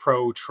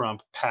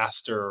pro-Trump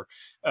pastor,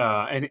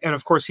 and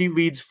of course he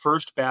leads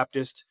First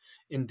Baptist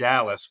in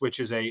Dallas, which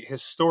is a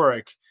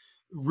historic,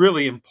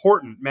 really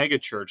important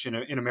megachurch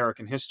in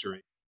American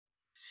history.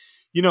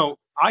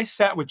 I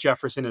sat with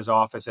Jeffress in his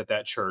office at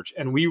that church,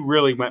 and we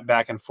really went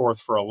back and forth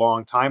for a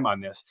long time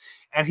on this.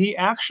 And he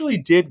actually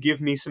did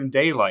give me some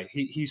daylight.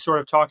 He sort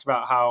of talked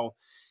about how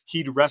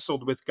he'd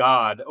wrestled with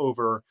God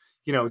over,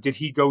 did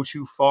he go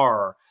too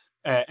far?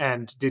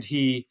 And did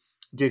he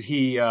Did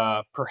he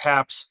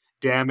perhaps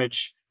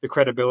damage the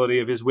credibility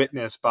of his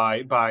witness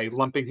by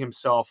lumping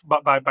himself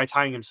by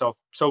tying himself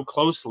so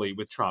closely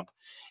with Trump?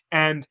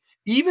 And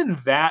even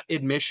that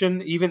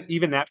admission,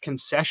 even that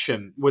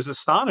concession was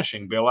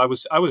astonishing, Bill. I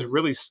was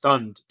really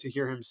stunned to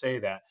hear him say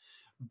that.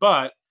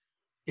 But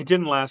it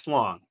didn't last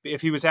long.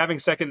 If he was having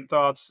second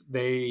thoughts,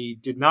 they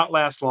did not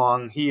last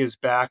long. He is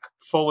back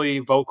fully,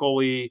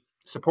 vocally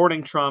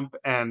supporting Trump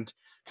and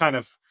kind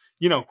of,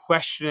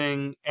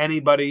 questioning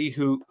anybody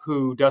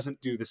who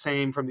doesn't do the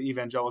same from the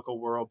evangelical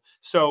world.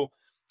 So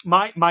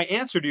my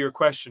answer to your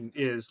question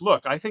is,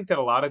 look, I think that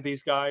a lot of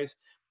these guys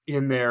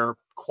in their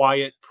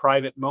quiet,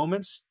 private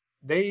moments,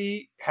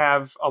 they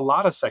have a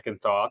lot of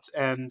second thoughts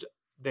and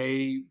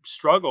they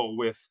struggle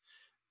with,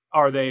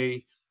 are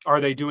they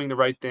doing the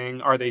right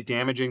thing? Are they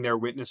damaging their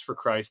witness for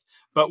Christ?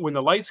 But when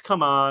the lights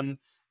come on,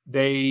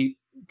 they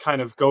kind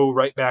of go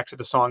right back to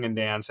the song and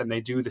dance and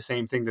they do the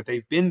same thing that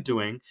they've been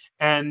doing.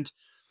 And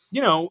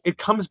it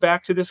comes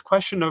back to this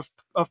question of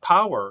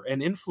power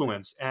and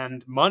influence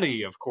and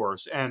money, of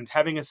course, and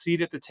having a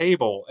seat at the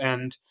table.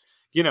 And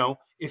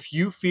if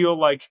you feel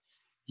like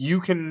you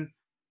can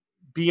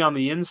be on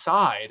the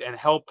inside and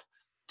help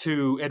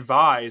to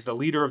advise the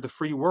leader of the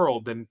free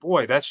world, then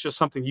boy, that's just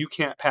something you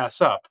can't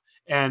pass up.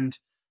 And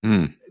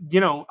Mm.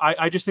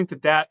 I just think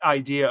that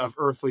idea of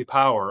earthly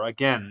power,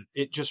 again,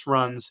 it just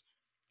runs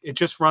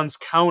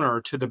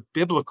counter to the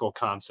biblical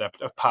concept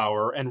of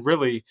power, and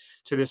really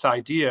to this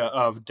idea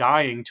of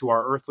dying to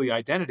our earthly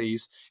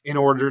identities in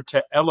order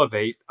to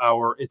elevate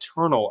our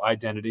eternal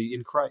identity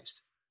in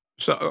Christ.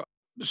 So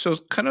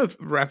kind of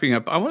wrapping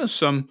up, I want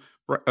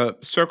to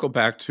circle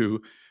back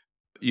to,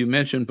 you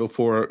mentioned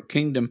before,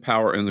 kingdom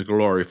power and the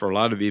glory. For a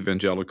lot of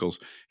evangelicals,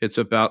 it's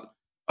about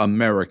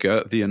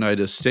America, the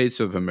United States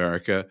of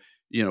America,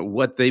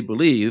 what they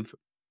believe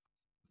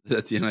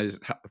that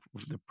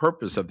the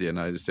purpose of the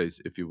United States,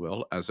 if you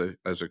will, as a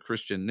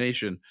Christian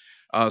nation,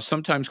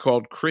 sometimes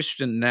called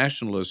Christian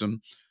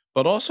nationalism,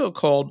 but also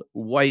called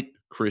white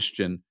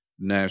Christian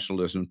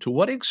nationalism. To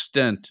what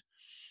extent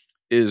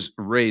is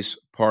race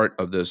part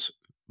of this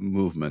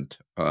movement,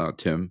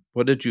 Tim?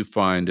 What did you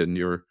find in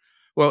your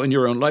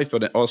own life,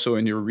 but also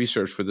in your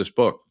research for this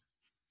book?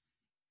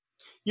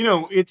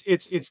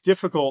 It's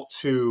difficult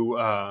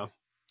to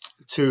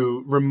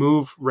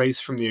remove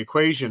race from the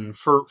equation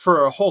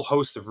for a whole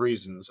host of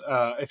reasons.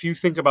 If you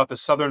think about the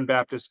Southern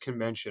Baptist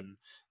Convention,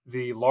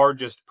 the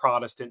largest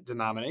Protestant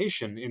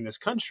denomination in this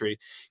country,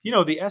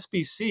 the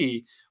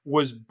SBC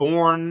was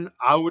born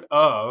out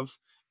of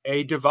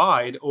a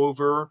divide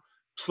over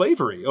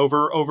slavery,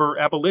 over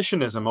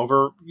abolitionism,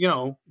 over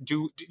the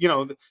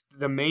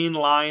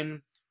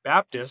mainline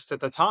Baptists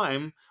at the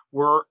time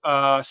were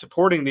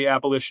supporting the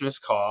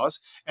abolitionist cause,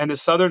 and the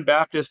Southern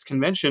Baptist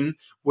Convention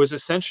was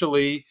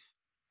essentially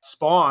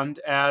spawned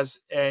as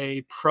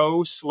a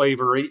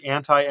pro-slavery,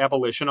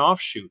 anti-abolition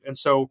offshoot. And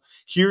so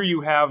here you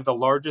have the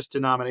largest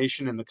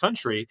denomination in the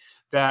country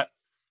that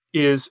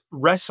is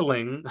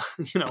wrestling,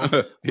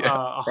 Yeah,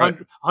 right.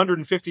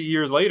 150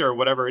 years later, or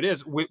whatever it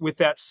is, with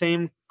that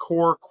same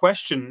core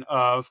question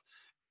of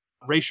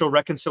racial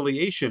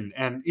reconciliation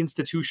and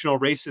institutional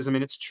racism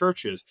in its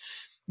churches.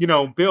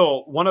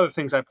 Bill, one of the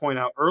things I point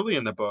out early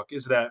in the book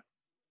is that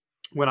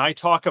when I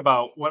talk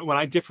about, when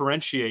I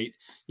differentiate,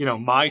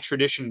 my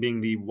tradition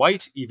being the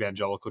white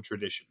evangelical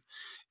tradition,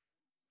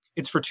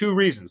 it's for two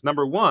reasons.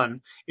 Number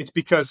one, it's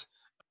because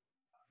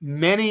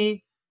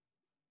many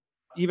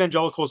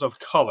evangelicals of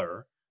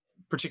color,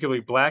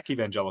 particularly black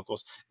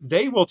evangelicals,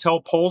 they will tell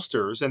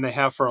pollsters, and they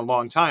have for a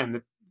long time,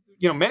 that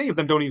many of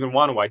them don't even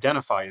want to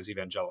identify as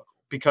evangelical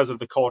because of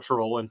the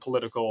cultural and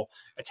political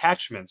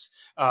attachments.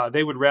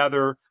 They would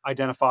rather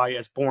identify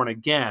as born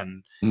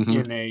again Mm-hmm.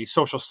 in a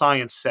social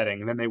science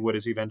setting than they would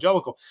as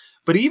evangelical.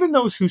 But even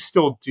those who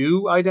still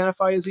do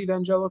identify as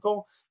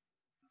evangelical,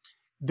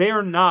 they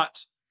are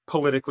not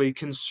politically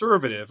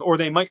conservative, or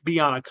they might be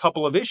on a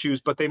couple of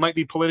issues, but they might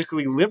be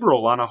politically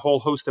liberal on a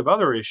whole host of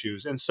other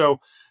issues. And so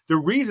the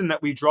reason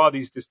that we draw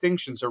these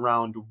distinctions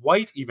around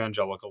white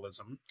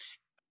evangelicalism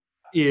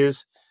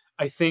is,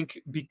 I think,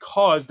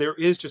 because there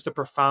is just a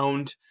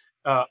profound,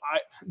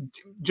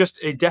 just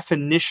a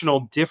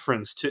definitional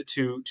difference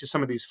to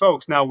some of these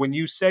folks. Now, when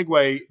you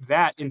segue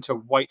that into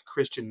white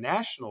Christian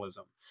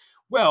nationalism,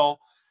 well,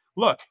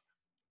 look,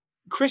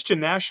 Christian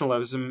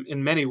nationalism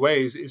in many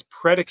ways is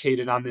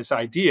predicated on this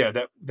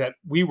idea that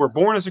we were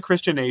born as a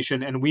Christian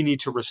nation and we need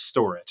to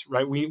restore it,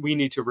 right? We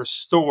need to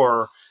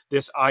restore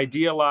this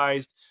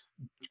idealized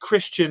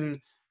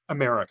Christian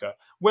America.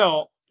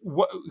 Well,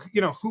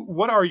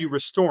 what are you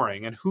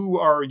restoring, and who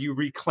are you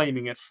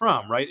reclaiming it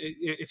from, right?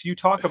 If you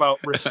talk about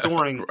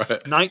restoring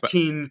Right.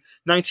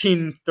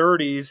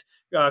 1930s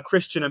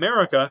Christian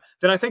America,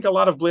 then I think a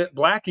lot of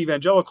black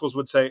evangelicals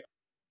would say,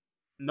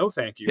 no,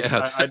 thank you.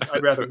 Yeah.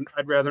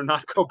 I'd rather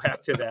not go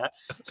back to that.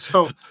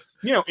 So,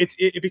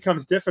 it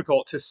becomes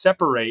difficult to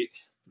separate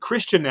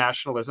Christian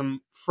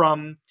nationalism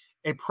from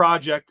a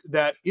project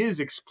that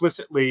is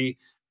explicitly,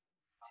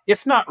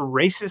 if not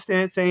racist in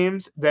its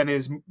aims, then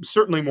is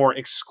certainly more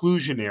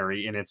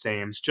exclusionary in its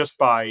aims, just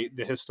by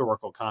the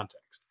historical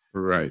context.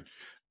 Right.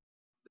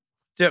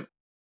 Tim,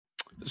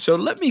 so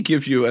let me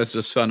give you, as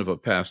the son of a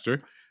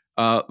pastor,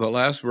 the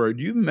last word.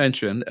 You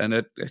mentioned, and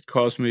it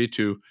caused me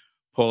to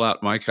pull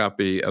out my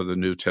copy of the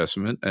New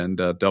Testament and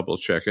double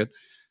check it,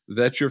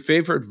 that your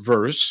favorite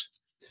verse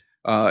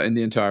in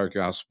the entire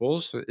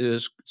Gospels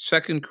is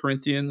 2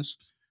 Corinthians,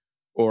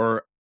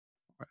 or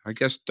I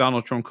guess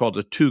Donald Trump called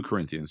it 2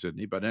 Corinthians,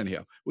 didn't he? But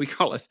anyhow, we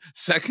call it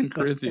 2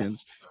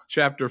 Corinthians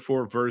chapter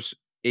 4, verse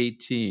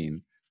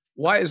 18.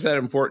 Why is that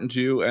important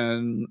to you,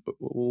 and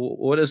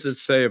what does it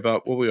say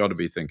about what we ought to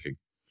be thinking?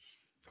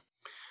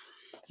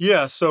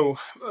 Yeah, so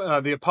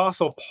the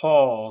Apostle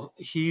Paul,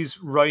 he's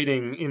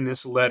writing in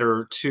this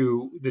letter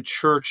to the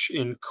church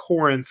in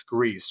Corinth,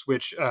 Greece,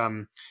 which,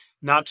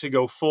 not to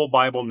go full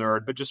Bible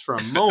nerd, but just for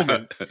a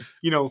moment,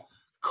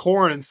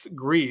 Corinth,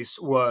 Greece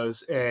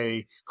was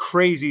a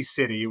crazy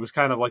city. It was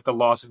kind of like the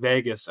Las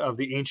Vegas of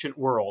the ancient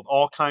world.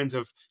 All kinds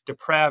of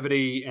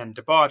depravity and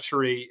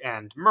debauchery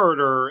and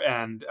murder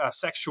and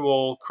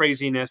sexual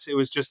craziness. It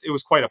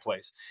was quite a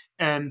place.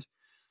 And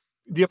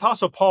the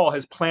Apostle Paul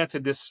has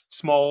planted this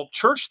small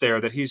church there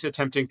that he's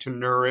attempting to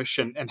nourish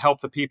and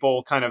help the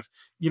people kind of,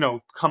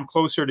 come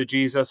closer to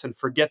Jesus and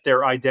forget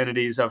their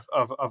identities of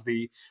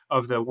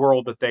the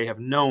world that they have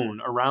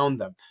known around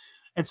them.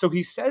 And so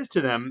he says to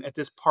them at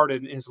this part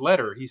in his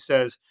letter, he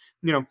says,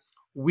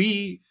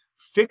 we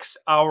fix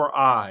our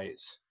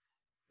eyes,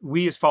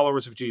 we as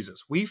followers of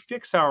Jesus, we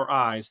fix our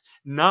eyes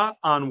not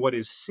on what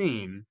is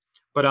seen,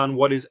 but on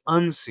what is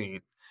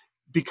unseen.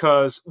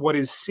 Because what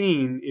is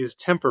seen is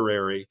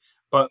temporary,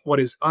 but what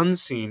is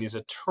unseen is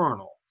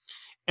eternal.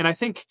 And I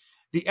think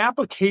the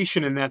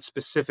application in that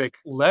specific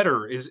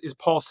letter is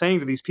Paul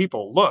saying to these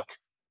people, look,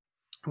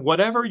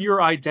 whatever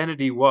your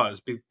identity was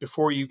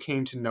before you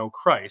came to know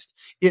Christ,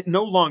 it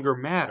no longer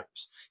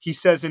matters. He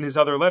says in his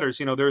other letters,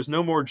 there is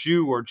no more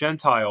Jew or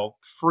Gentile,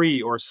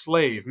 free or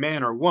slave,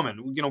 man or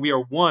woman. We are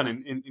one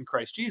in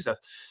Christ Jesus.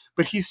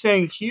 But he's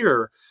saying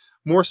here,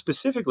 more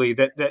specifically,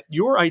 that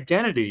your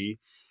identity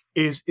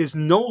is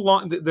no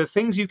longer the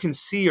things you can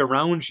see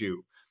around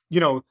you,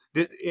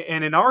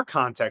 and in our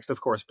context, of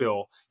course,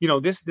 Bill,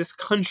 this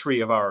country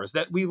of ours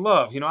that we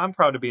love, I'm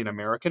proud to be an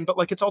American, but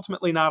it's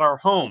ultimately not our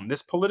home.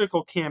 This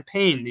political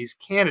campaign, these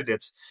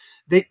candidates,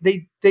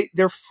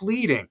 they're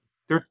fleeting,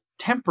 they're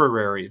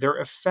temporary, they're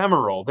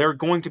ephemeral, they're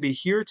going to be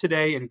here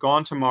today and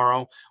gone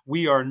tomorrow.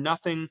 We are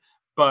nothing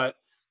but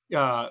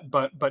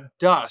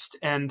dust,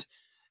 and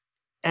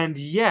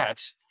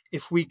yet,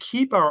 if we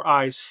keep our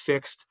eyes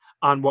fixed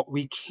on what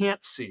we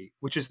can't see,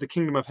 which is the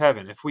kingdom of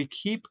heaven, if we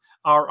keep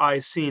our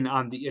eyes seen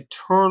on the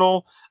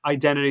eternal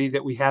identity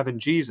that we have in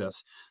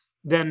Jesus,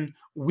 then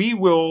we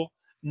will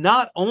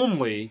not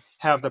only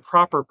have the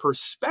proper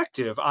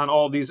perspective on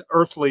all these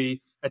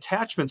earthly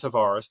attachments of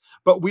ours,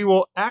 but we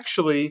will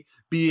actually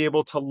be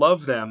able to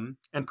love them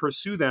and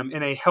pursue them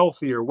in a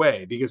healthier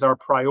way because our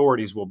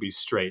priorities will be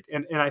straight.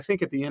 And I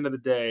think at the end of the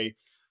day,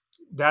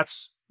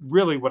 that's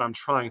really what I'm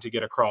trying to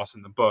get across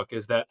in the book,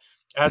 is that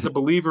as a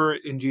believer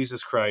in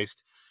Jesus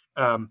Christ,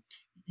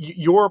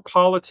 your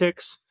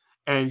politics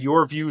and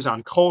your views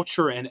on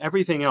culture and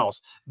everything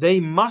else, they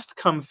must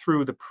come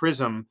through the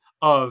prism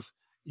of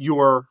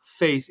your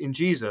faith in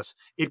Jesus.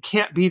 It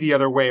can't be the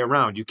other way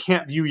around. You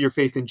can't view your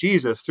faith in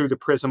Jesus through the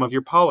prism of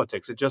your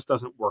politics. It just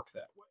doesn't work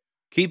that way.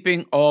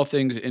 Keeping all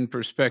things in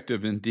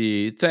perspective,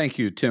 indeed. Thank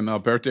you, Tim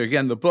Alberta.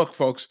 Again, the book,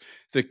 folks,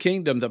 The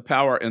Kingdom, the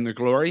Power, and the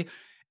Glory,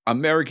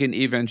 American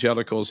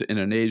Evangelicals in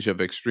an Age of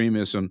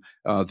Extremism.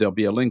 There'll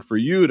be a link for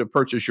you to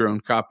purchase your own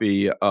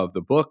copy of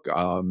the book,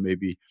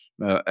 maybe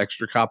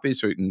extra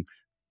copies so you can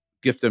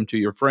gift them to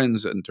your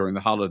friends and during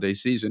the holiday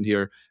season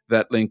here.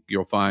 That link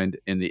you'll find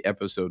in the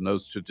episode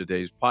notes to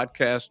today's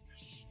podcast.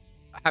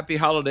 Happy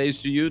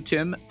holidays to you,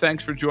 Tim.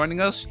 Thanks for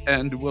joining us,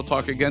 and we'll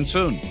talk again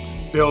soon.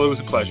 Bill, it was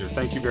a pleasure.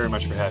 Thank you very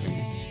much for having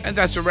me. And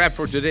that's a wrap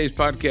for today's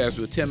podcast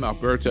with Tim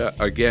Alberta.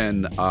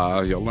 Again,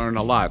 you'll learn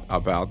a lot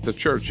about the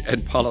church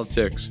and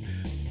politics,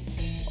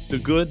 the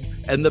good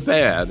and the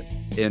bad,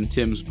 in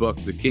Tim's book,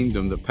 The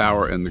Kingdom, the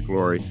Power, and the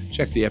Glory.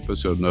 Check the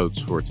episode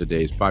notes for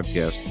today's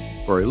podcast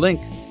for a link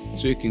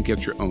so you can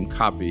get your own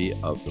copy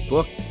of the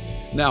book.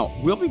 Now,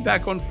 we'll be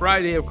back on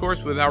Friday, of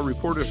course, with our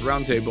Reporters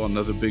Roundtable,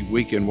 another big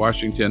week in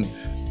Washington.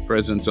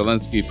 President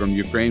Zelensky from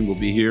Ukraine will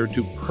be here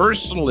to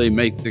personally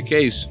make the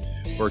case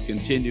for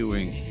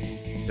continuing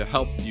to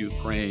help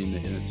Ukraine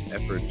in its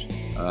effort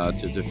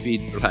to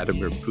defeat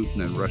Vladimir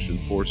Putin and Russian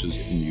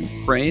forces in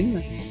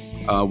Ukraine.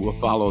 We'll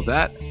follow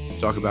that,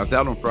 talk about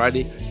that on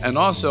Friday. And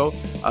also,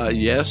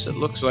 yes, it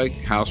looks like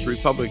House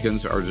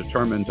Republicans are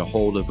determined to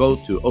hold a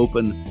vote to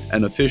open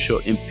an official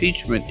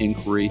impeachment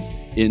inquiry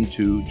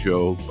into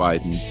Joe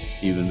Biden,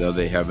 even though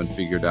they haven't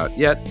figured out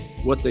yet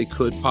what they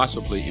could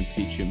possibly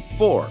impeach him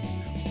for.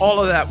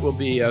 All of that will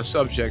be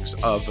subjects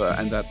of,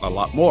 and that a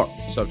lot more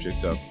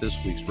subjects of this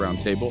week's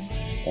roundtable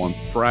on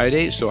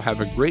Friday. So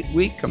have a great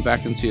week. Come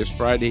back and see us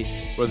Friday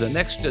for the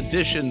next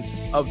edition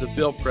of the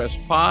Bill Press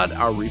Pod,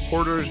 our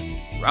Reporters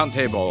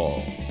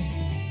Roundtable.